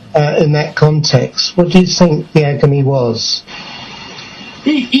 in that context, what do you think the agony was?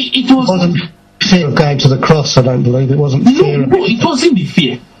 It wasn't fear of going to the cross, I don't believe. It wasn't fear. No, it wasn't the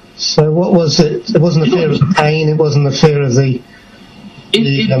fear. So what was it? It wasn't the fear of the pain. It wasn't the fear of the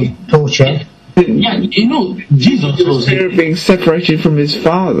torture. Jesus was fear of being separated from his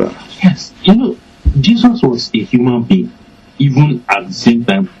Father. Yes, Jesus was a human being, even at the same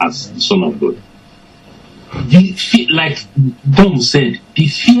time as the Son of God. The fear, like Dom said, the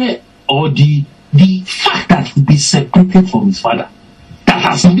fear or the fact that he'd be separated from his Father, that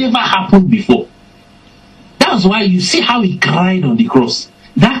has never happened before. That's why you see how he cried on the cross.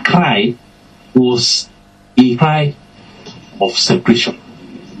 That cry was a cry of separation.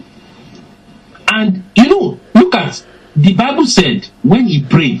 And look at, the Bible said when he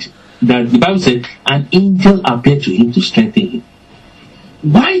prayed, that the Bible said an angel appeared to him to strengthen him.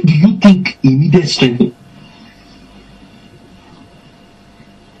 Why do you think he needed strengthening?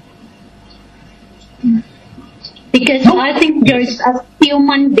 Because I think there's as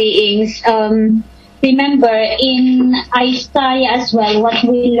human beings, remember in Isaiah as well, what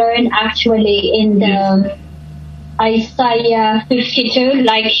we learn actually in the Isaiah 52,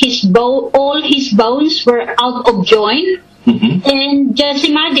 like all his bones were out of joint. Mm-hmm. And just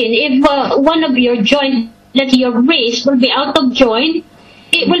imagine if one of your joints, that your wrist will be out of joint,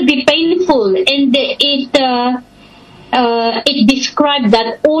 it will be painful, and it described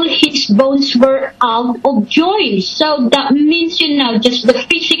that all his bones were out of joint. So that means, just the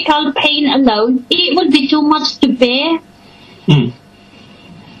physical pain alone, it would be too much to bear.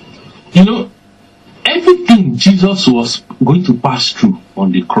 Everything Jesus was going to pass through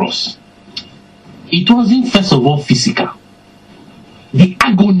on the cross, it wasn't first of all physical. The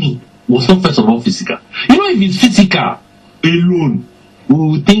agony was not first of all physical. If it's physical alone, we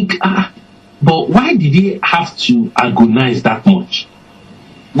would think, but why did he have to agonize that much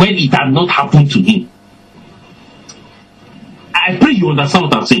when it had not happened to him? I pray you understand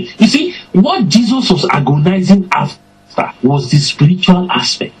what I'm saying. You see, what Jesus was agonizing after was the spiritual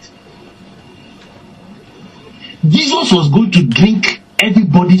aspect. Jesus was going to drink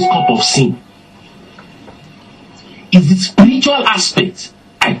everybody's cup of sin. It's the spiritual aspect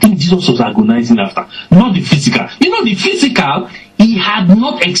I think Jesus was agonizing after, not the physical. The physical, he had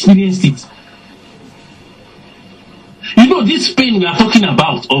not experienced it. This pain we are talking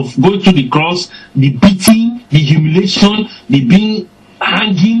about of going to the cross, the beating, the humiliation, the being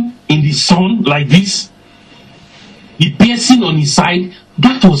hanging in the sun like this, the piercing on his side,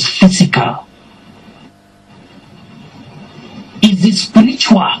 that was physical. It's the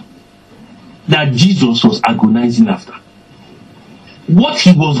spiritual that Jesus was agonizing after. What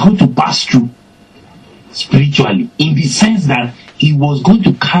he was going to pass through spiritually, in the sense that he was going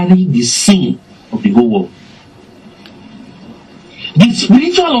to carry the sin of the whole world. The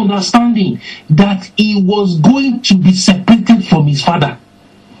spiritual understanding that he was going to be separated from his Father,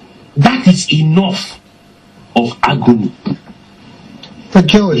 that is enough of agony. But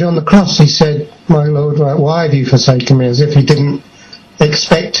George, on the cross he said, "My Lord, why have you forsaken me?" as if he didn't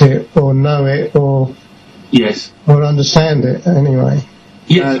expect it or know it or understand it anyway.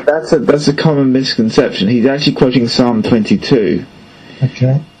 Yes. That's a common misconception. He's actually quoting Psalm 22.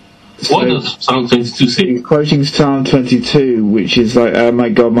 Okay. What does Psalm 22 say? He's quoting Psalm 22, which is like, "Oh my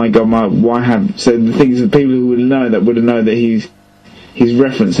God, why have..." So the things that people who would have known that he's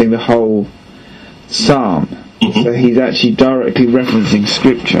referencing the whole Psalm. Mm-hmm. So he's actually directly referencing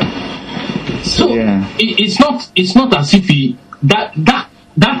Scripture. So it's not as if he that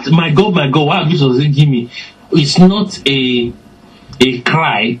my God, why have you forsaken me? It's not a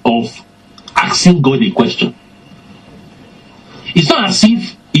cry of asking God a question. It's not as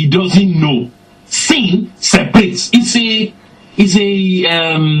if he doesn't know. Sin separates. It's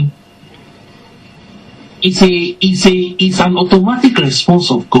an automatic response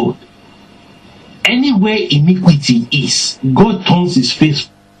of God. Anywhere iniquity is, God turns his face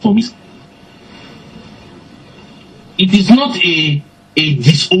from it. It is not a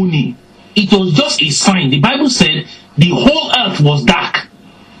disowning. It was just a sign. The Bible said the whole earth was dark.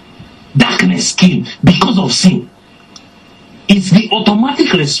 Darkness came because of sin. It's the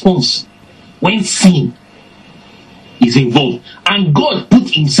automatic response when sin is involved. And God put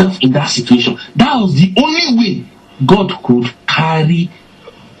himself in that situation. That was the only way God could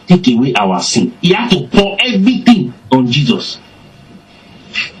take away our sin. He had to pour everything on Jesus.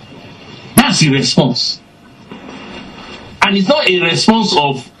 That's the response. And it's not a response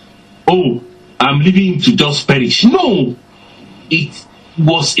of, I'm leaving him to just perish. No. It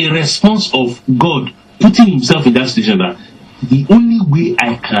was a response of God putting himself in that situation that the only way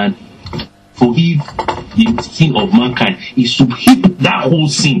I can forgive the sin of mankind is to heap that whole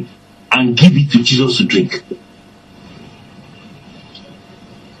sin and give it to Jesus to drink.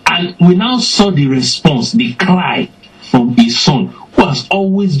 And we now saw the response, the cry from his son, who has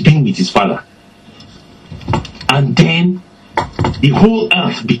always been with his Father. And then the whole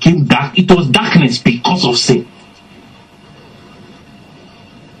earth became dark. It was darkness because of sin.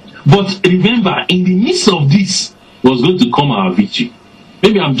 But remember, in the midst of this was going to come our victory.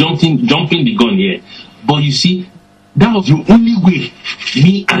 Maybe I'm jumping the gun here. But you see, that was the only way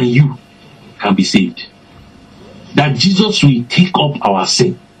me and you can be saved. That Jesus will take up our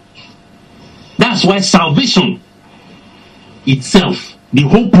sin. That's why salvation itself, the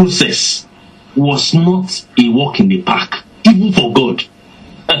whole process, was not a walk in the park. Even for God.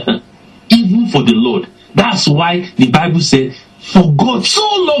 Even for the Lord. That's why the Bible said For God so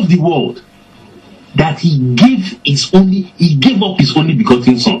loved the world that he gave up his only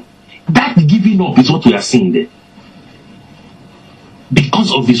begotten son. That giving up is what we are seeing there.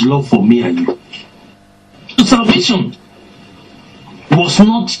 Because of his love for me and you. So salvation was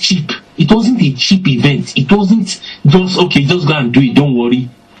not cheap. It wasn't a cheap event. It wasn't just, okay, just go and do it, don't worry,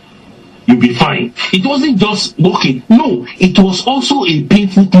 you'll be fine. It wasn't just walking. No, it was also a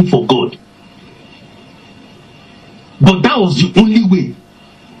painful thing for God. But that was the only way.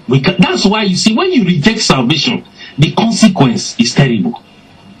 That's why you see, when you reject salvation, the consequence is terrible.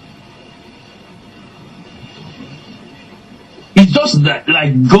 It's just that,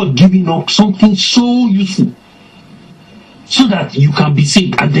 like God giving up something so useful so that you can be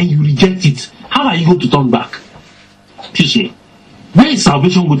saved, and then you reject it. How are you going to turn back? Teach me. Where is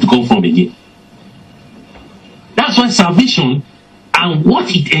salvation going to come from again? That's why salvation and what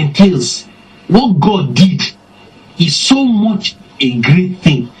it entails, what God did, is so much a great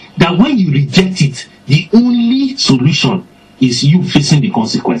thing that when you reject it, the only solution is you facing the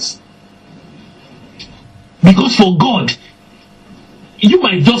consequence. Because for God, you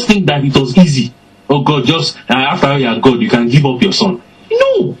might just think that it was easy. Oh God, just after you are God, you can give up your son.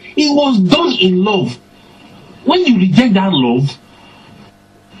 No, it was done in love. When you reject that love,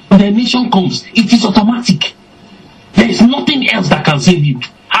 damnation comes. It is automatic. There is nothing else that can save you.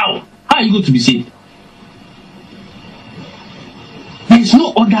 How? How are you going to be saved? There is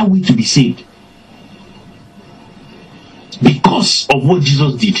no other way to be saved. Because of what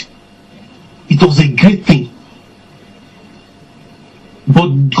Jesus did. It was a great thing.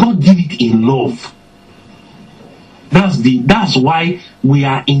 But God did it in love. That's why we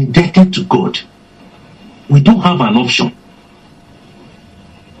are indebted to God. We don't have an option.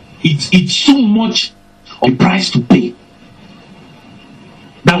 It's so much of a price to pay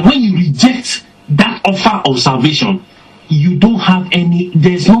that when you reject that offer of salvation, you don't have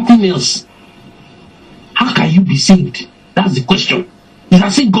there's nothing else. How can you be saved? That's the question. It's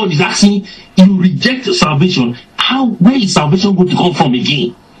as if God is asking, you reject salvation, where is salvation going to come from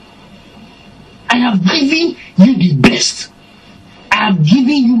again? I have given you the best. I have given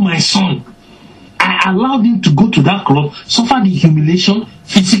you my son. I allowed him to go to that cross, suffer the humiliation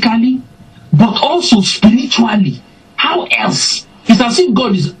physically, but also spiritually. How else? It's as if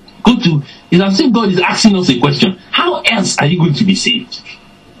God is asking us a question. How else are you going to be saved?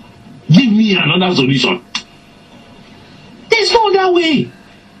 Give me another solution. There's no other way.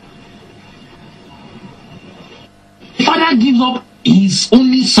 The Father gives up his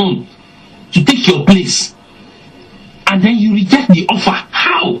only son to take your place, and then you reject the offer.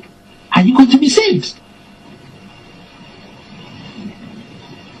 How are you going to be saved?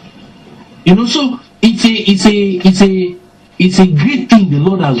 So it's a great thing the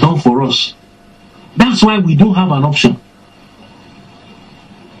Lord has done for us. That's why we don't have an option.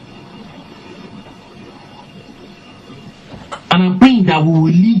 And I'm praying that we will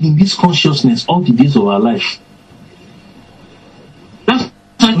live in this consciousness all the days of our life. That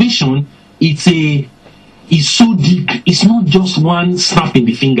salvation, it's so deep. It's not just one snap in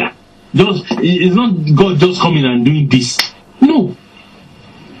the finger. It's not God just coming and doing this. No.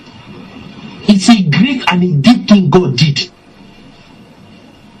 It's a great and a deep thing God did.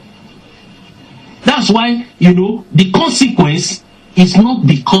 That's why, the consequence is not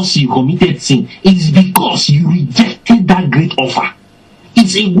because you committed sin. It's because you rejected that great offer.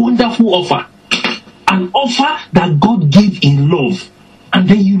 It's a wonderful offer. An offer that God gave in love. And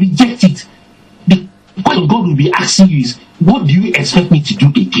then you reject it. The question God will be asking you is, what do you expect me to do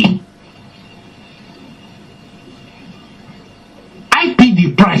again? I paid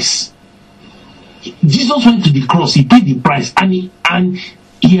the price. Jesus went to the cross. He paid the price. And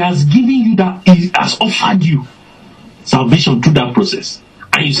he has given you that. He has offered you salvation through that process.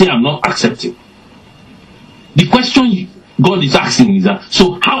 And you say, I'm not accepting. The question God is asking is that,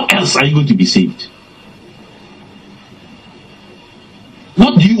 so how else are you going to be saved?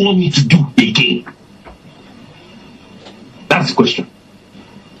 What do you want me to do again? That's the question.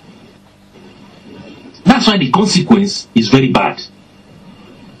 That's why the consequence is very bad.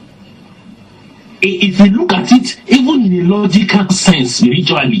 If you look at it, even in a logical sense,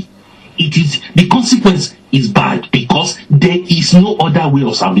 spiritually, the consequence is bad because there is no other way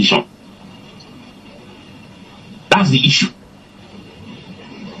of salvation. That's the issue.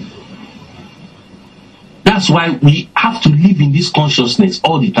 That's why we have to live in this consciousness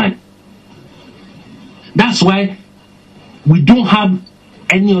all the time. That's why we don't have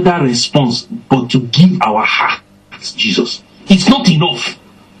any other response but to give our heart to Jesus. It's not enough.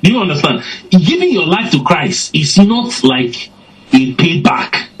 Do you understand? Giving your life to Christ is not like a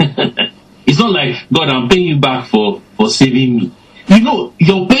payback. It's not like, God, I'm paying you back for saving me. You know,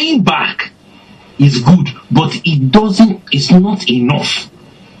 your paying back is good, but it's not enough.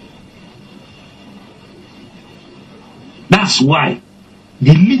 That's why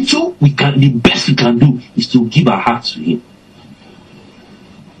the best we can do is to give our hearts to Him.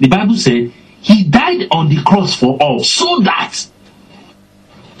 The Bible said He died on the cross for all, so that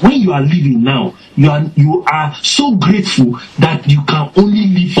when you are living now, you are so grateful that you can only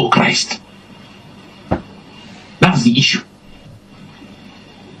live for Christ. That's the issue.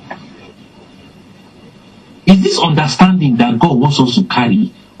 Is this understanding that God wants us to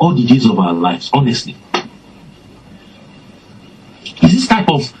carry all the days of our lives, honestly? Is this type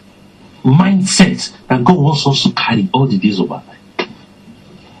of mindset that God wants us to carry all the days of our life?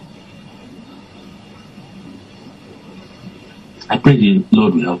 I pray the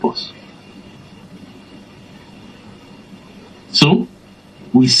Lord will help us. So,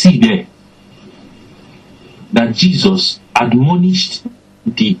 we see there that Jesus admonished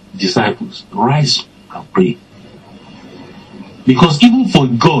the disciples, rise and pray. Because even for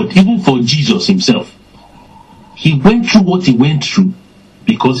God, even for Jesus Himself, He went through what He went through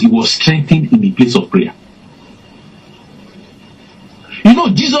because He was strengthened in the place of prayer. You know,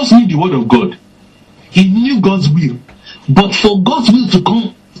 Jesus knew the word of God. He knew God's will. But for God's will to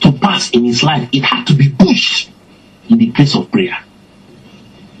come to pass in His life, it had to be pushed in the place of prayer.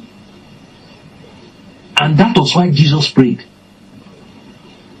 And that was why Jesus prayed.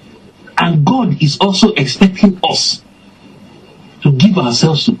 And God is also expecting us to give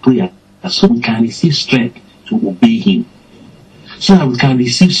ourselves to prayer so we can receive strength to obey Him. So that we can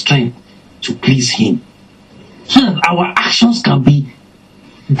receive strength to please Him. So that our actions can be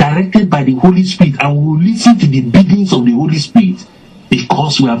directed by the Holy Spirit and we will listen to the biddings of the Holy Spirit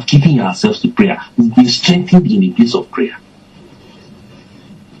because we have given ourselves to prayer. We've been strengthened in the place of prayer.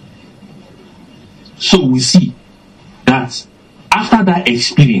 So we see that after that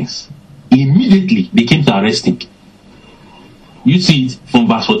experience, immediately they came to arrest Him. You see it from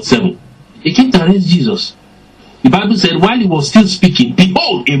verse 47. They came to arrest Jesus. The Bible said, while He was still speaking,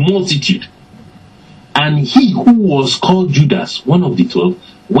 behold, a multitude. And he who was called Judas, one of the 12,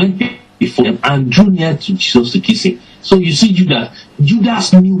 went before them and drew near to Jesus to kiss Him. So you see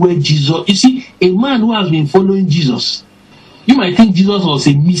Judas knew where Jesus... You see, a man who has been following Jesus, you might think Jesus was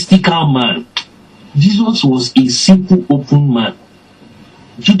a mystical man. Jesus was a simple, open man.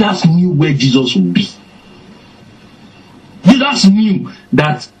 Judas knew where Jesus would be. Judas knew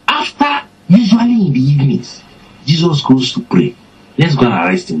that after, usually in the evenings, Jesus goes to pray. Let's go and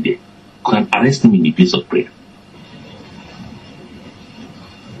arrest Him there. Go and arrest Him in the place of prayer.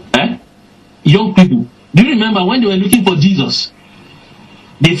 Young people, do you remember when they were looking for Jesus?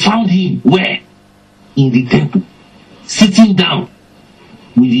 They found Him where? In the temple, sitting down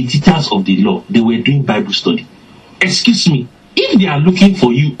with the teachers of the law. They were doing Bible study. Excuse me, if they are looking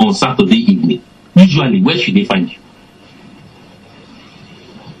for you on Saturday evening, usually where should they find you?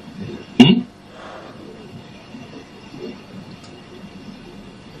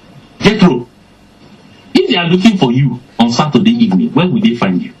 Jethro, if they are looking for you on Saturday evening, where will they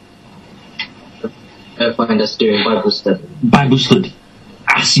find you? They'll find us doing Bible study. Bible study.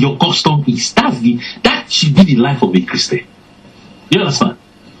 As your custom is, that should be the life of a Christian. You understand?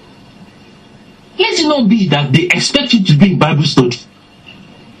 Let it not be that they expect you to be in Bible study,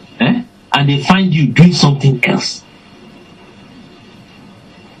 and they find you doing something else.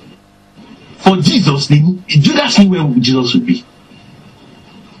 For Jesus, Judas knew where Jesus would be.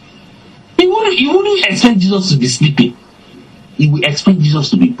 He wouldn't expect Jesus to be sleeping. He would expect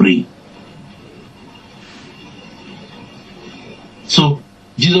Jesus to be praying. So,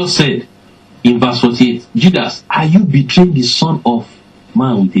 Jesus said in verse 48, Judas, are you betraying the Son of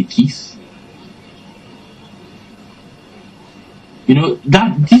Man with a kiss? You know,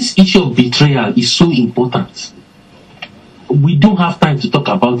 that this issue of betrayal is so important. We don't have time to talk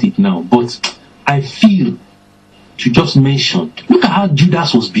about it now, but I feel to just mention, look at how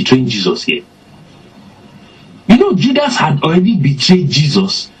Judas was betraying Jesus here. You know, Judas had already betrayed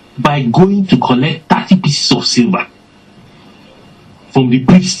Jesus by going to collect 30 pieces of silver from the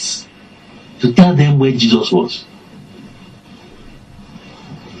priests to tell them where Jesus was.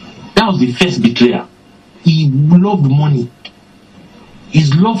 That was the first betrayal. He loved money.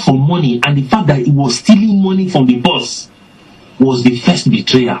 His love for money and the fact that he was stealing money from the boss was the first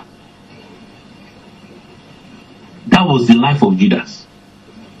betrayal. That was the life of Judas.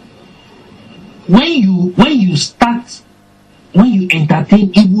 When you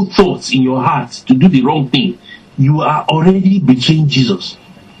entertain evil thoughts in your heart to do the wrong thing, you are already betraying Jesus.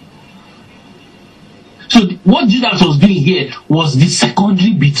 So So what Judas was doing here was the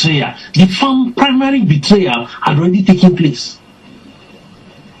secondary betrayal. The primary betrayal had already taken place.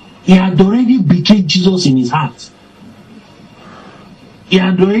 He had already betrayed Jesus in his heart. He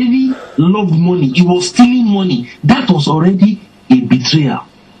had already loved money. He was stealing money. That was already a betrayal.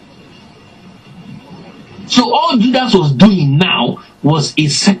 So all Judas was doing now was a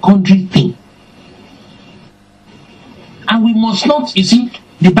secondary thing. And we must not, you see,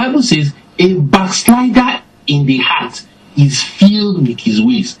 the Bible says, a backslider in the heart is filled with his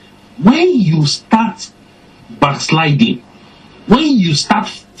ways. When you start backsliding, when you start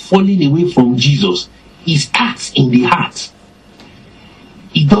falling away from Jesus, it starts in the heart.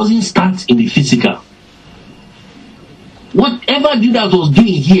 It doesn't start in the physical. Whatever Judas was doing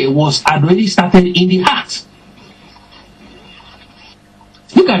here had already started in the heart.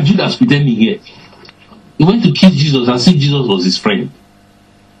 Look at Judas pretending here. He went to kiss Jesus as if Jesus was his friend.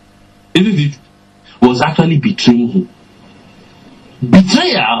 Isn't it? Was actually betraying him.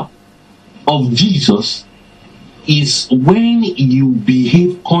 Betrayal of Jesus is when you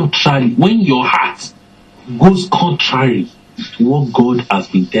behave contrary, when your heart goes contrary to what God has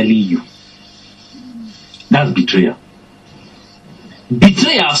been telling you. That's betrayal.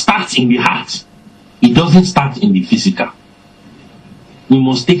 Betrayal starts in the heart. It doesn't start in the physical. We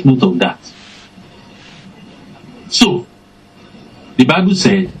must take note of that. So, the Bible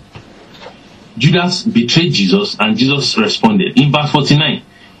said, Judas betrayed Jesus and Jesus responded. In verse 49,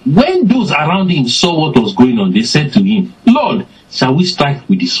 when those around him saw what was going on, they said to him, Lord, shall we strike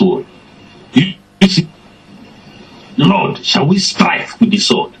with the sword? You see? Lord, shall we strike with the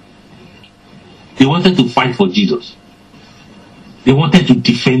sword? They wanted to fight for Jesus. They wanted to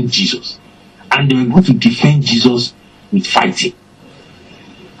defend Jesus. And they were going to defend Jesus with fighting.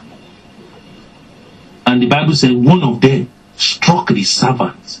 And the Bible said one of them struck the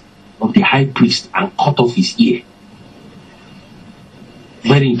servant of the high priest and cut off his ear.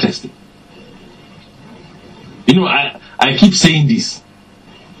 Very interesting. You know, I keep saying this,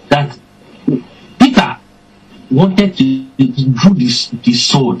 that Peter wanted to draw this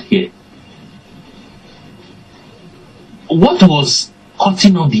sword here. What was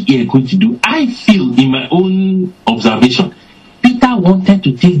cutting off the ear going to do? I feel, in my own observation, Peter wanted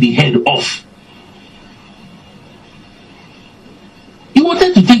to take the head off. He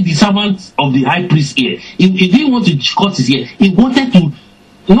wanted to take the servant of the high priest's ear. He didn't want to cut his ear. He wanted to,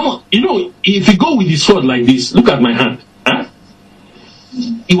 if you go with the sword like this, look at my hand. Huh?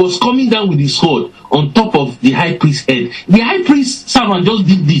 He was coming down with the sword on top of the high priest's head. The high priest's servant just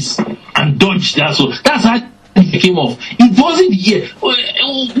did this and dodged that sword. That's how it came off. It wasn't the ear.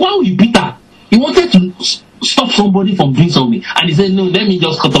 Why would Peter? He wanted to stop somebody from doing something. And he said, no, let me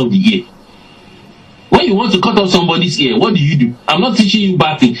just cut off the ear. When you want to cut off somebody's ear, what do? I'm not teaching you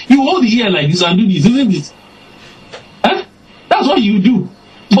bad thing. You hold the ear like this and do this, isn't it? Huh? That's what you do.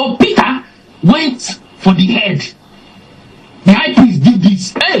 But Peter went for the head. The high priest did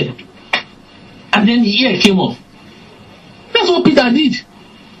this. Hey! And then the ear came off. That's what Peter did.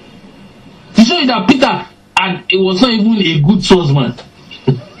 To show you that Peter, and it was not even a good swordsman.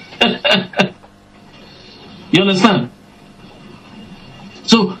 You understand?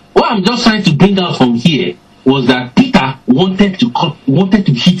 So what I'm just trying to bring out from here was that Peter wanted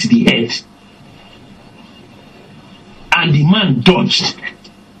to hit the head, and the man dodged.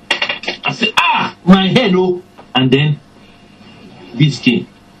 I said, my head, oh, and then this came.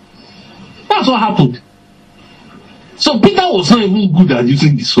 That's what happened. So Peter was not even good at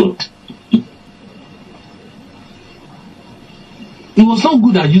using the sword. He was not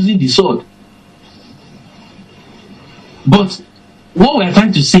good at using the sword. But what we're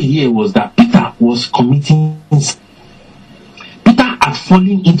trying to say here was that Peter was committing sin. Peter had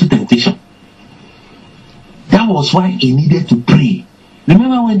fallen into temptation. That was why he needed to pray.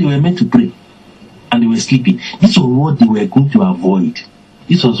 Remember when they were meant to pray and they were sleeping? This was what they were going to avoid.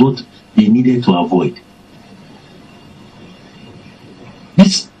 This was what they needed to avoid.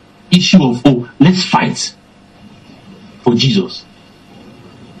 This issue of, let's fight for Jesus.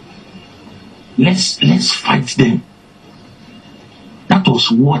 Let's fight them. That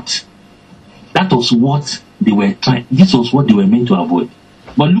was what they were trying. This was what they were meant to avoid.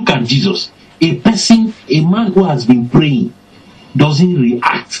 But look at Jesus. A man who has been praying doesn't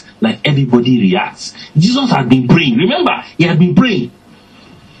react like everybody reacts. Jesus had been praying. Remember, he had been praying.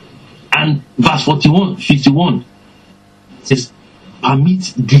 And verse 51 says,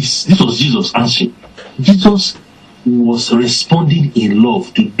 permit this. This was Jesus answering. Jesus was responding in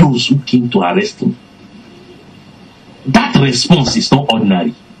love to those who came to arrest him. That response is not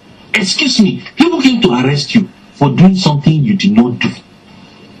ordinary. Excuse me, people came to arrest you for doing something you did not do.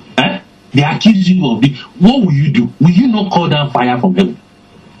 They accuse you of this. What will you do? Will you not call down fire from heaven?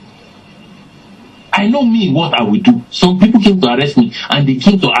 I know me what I will do. Some people came to arrest me, and they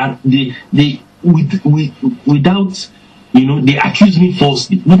came to without, they accused me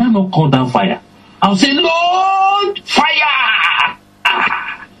falsely. Will I not call down fire? I'll say, Lord, fire!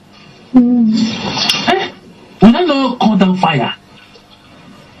 Will I not call down fire?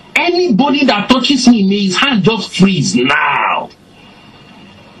 Anybody that touches me, may his hand just freeze now.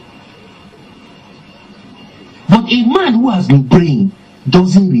 But a man who has been praying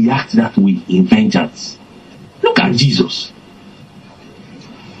doesn't react that way in vengeance. Look at Jesus.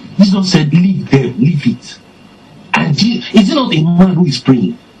 Jesus said, leave them, leave it. And is it not a man who is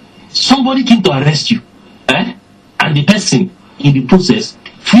praying? Somebody came to arrest you, and the person in the process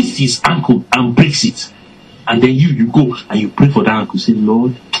twists his ankle and breaks it. And then you go and you pray for that ankle. Say,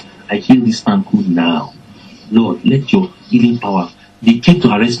 Lord, I heal this ankle now. Lord, let your healing power. They came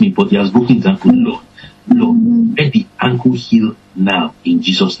to arrest me, but he has broken his ankle. Lord, let the ankle heal now in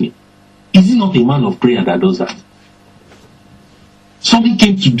Jesus' name. Is it not a man of prayer that does that? Somebody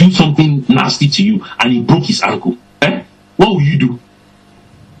came to do something nasty to you and he broke his ankle. What will you do?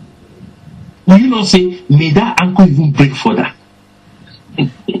 Will you not say, may that ankle even break further?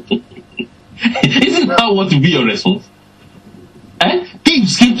 Isn't that what will be your response?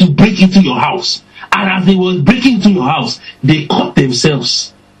 Thieves came to break into your house, and as they were breaking into your house, they cut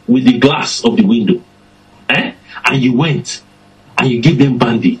themselves with the glass of the window. And you went and you gave them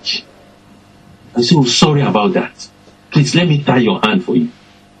bandage. I said, oh, sorry about that. Please let me tie your hand for you.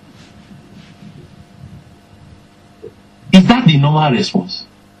 Is that the normal response?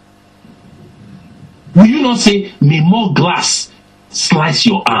 Will you not say, may more glass slice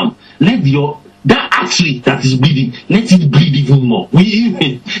your arm? Let that artery that is bleeding, let it bleed even more.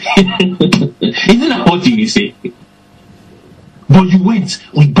 Isn't that what you will say? But you went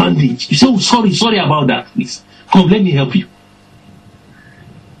with bandage. You say, oh, sorry about that, please. Come, let me help you.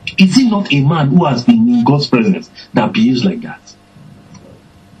 Is it not a man who has been in God's presence that behaves like that?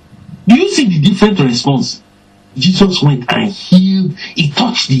 Do you see the different response? Jesus went and healed. He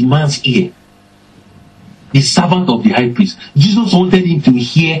touched the man's ear. The servant of the high priest. Jesus wanted him to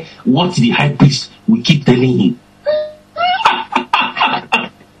hear what the high priest will keep telling him.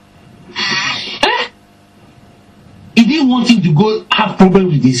 He didn't want him to go have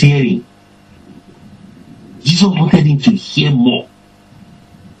problems with his hearing. Jesus wanted him to hear more,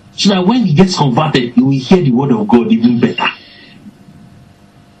 so that when he gets converted, he will hear the word of God even better.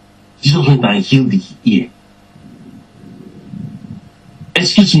 Jesus went and healed the ear.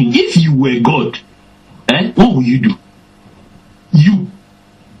 Excuse me, if you were God, what will you do?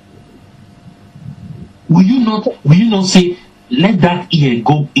 Will you not say, let that ear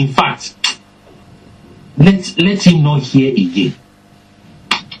go? In fact, let him not hear again.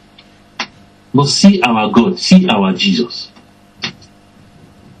 But see our God, see our Jesus,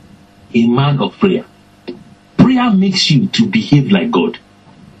 a man of prayer. Prayer makes you to behave like God.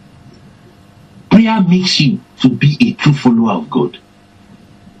 Prayer makes you to be a true follower of God.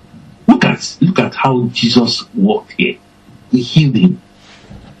 Look at how Jesus walked here. He healed him.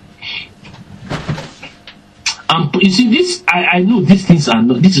 You see, this, I know these things are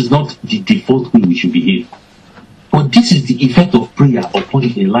not, this is not the default way we should behave. But this is the effect of prayer upon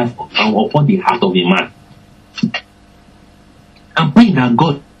the life, upon the heart of a man. I'm praying that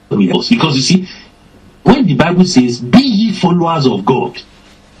God will help us. Because you see, when the Bible says, be ye followers of God,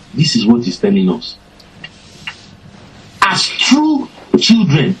 this is what it's telling us. As true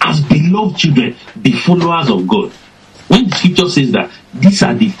children, as beloved children, be followers of God. When the scripture says that these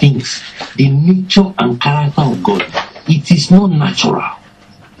are the things, the nature and character of God, it is not natural.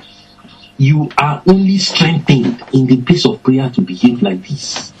 You are only strengthened in the place of prayer to behave like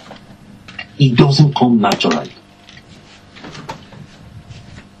this. It doesn't come naturally.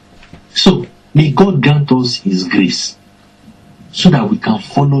 So, may God grant us His grace so that we can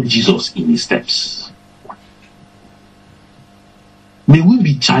follow Jesus in His steps. May we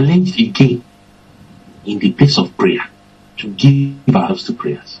be challenged again in the place of prayer to give ourselves to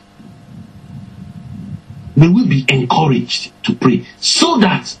prayers. May we be encouraged to pray so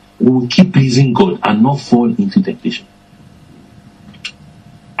that we will keep pleasing God and not fall into temptation.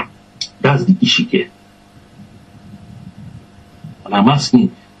 That's the issue here. And I'm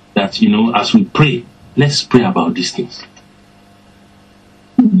asking that, as we pray, let's pray about these things.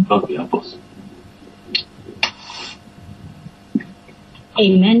 God will help us.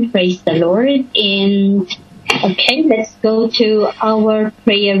 Amen. Praise the Lord. And okay, let's go to our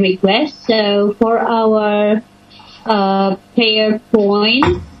prayer request. So for our prayer point,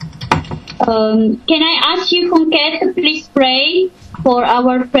 can I ask you, Funke, to please pray for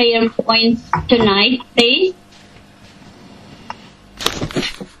our prayer points tonight, please?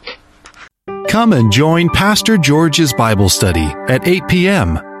 Come and join Pastor George's Bible study at 8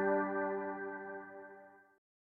 p.m.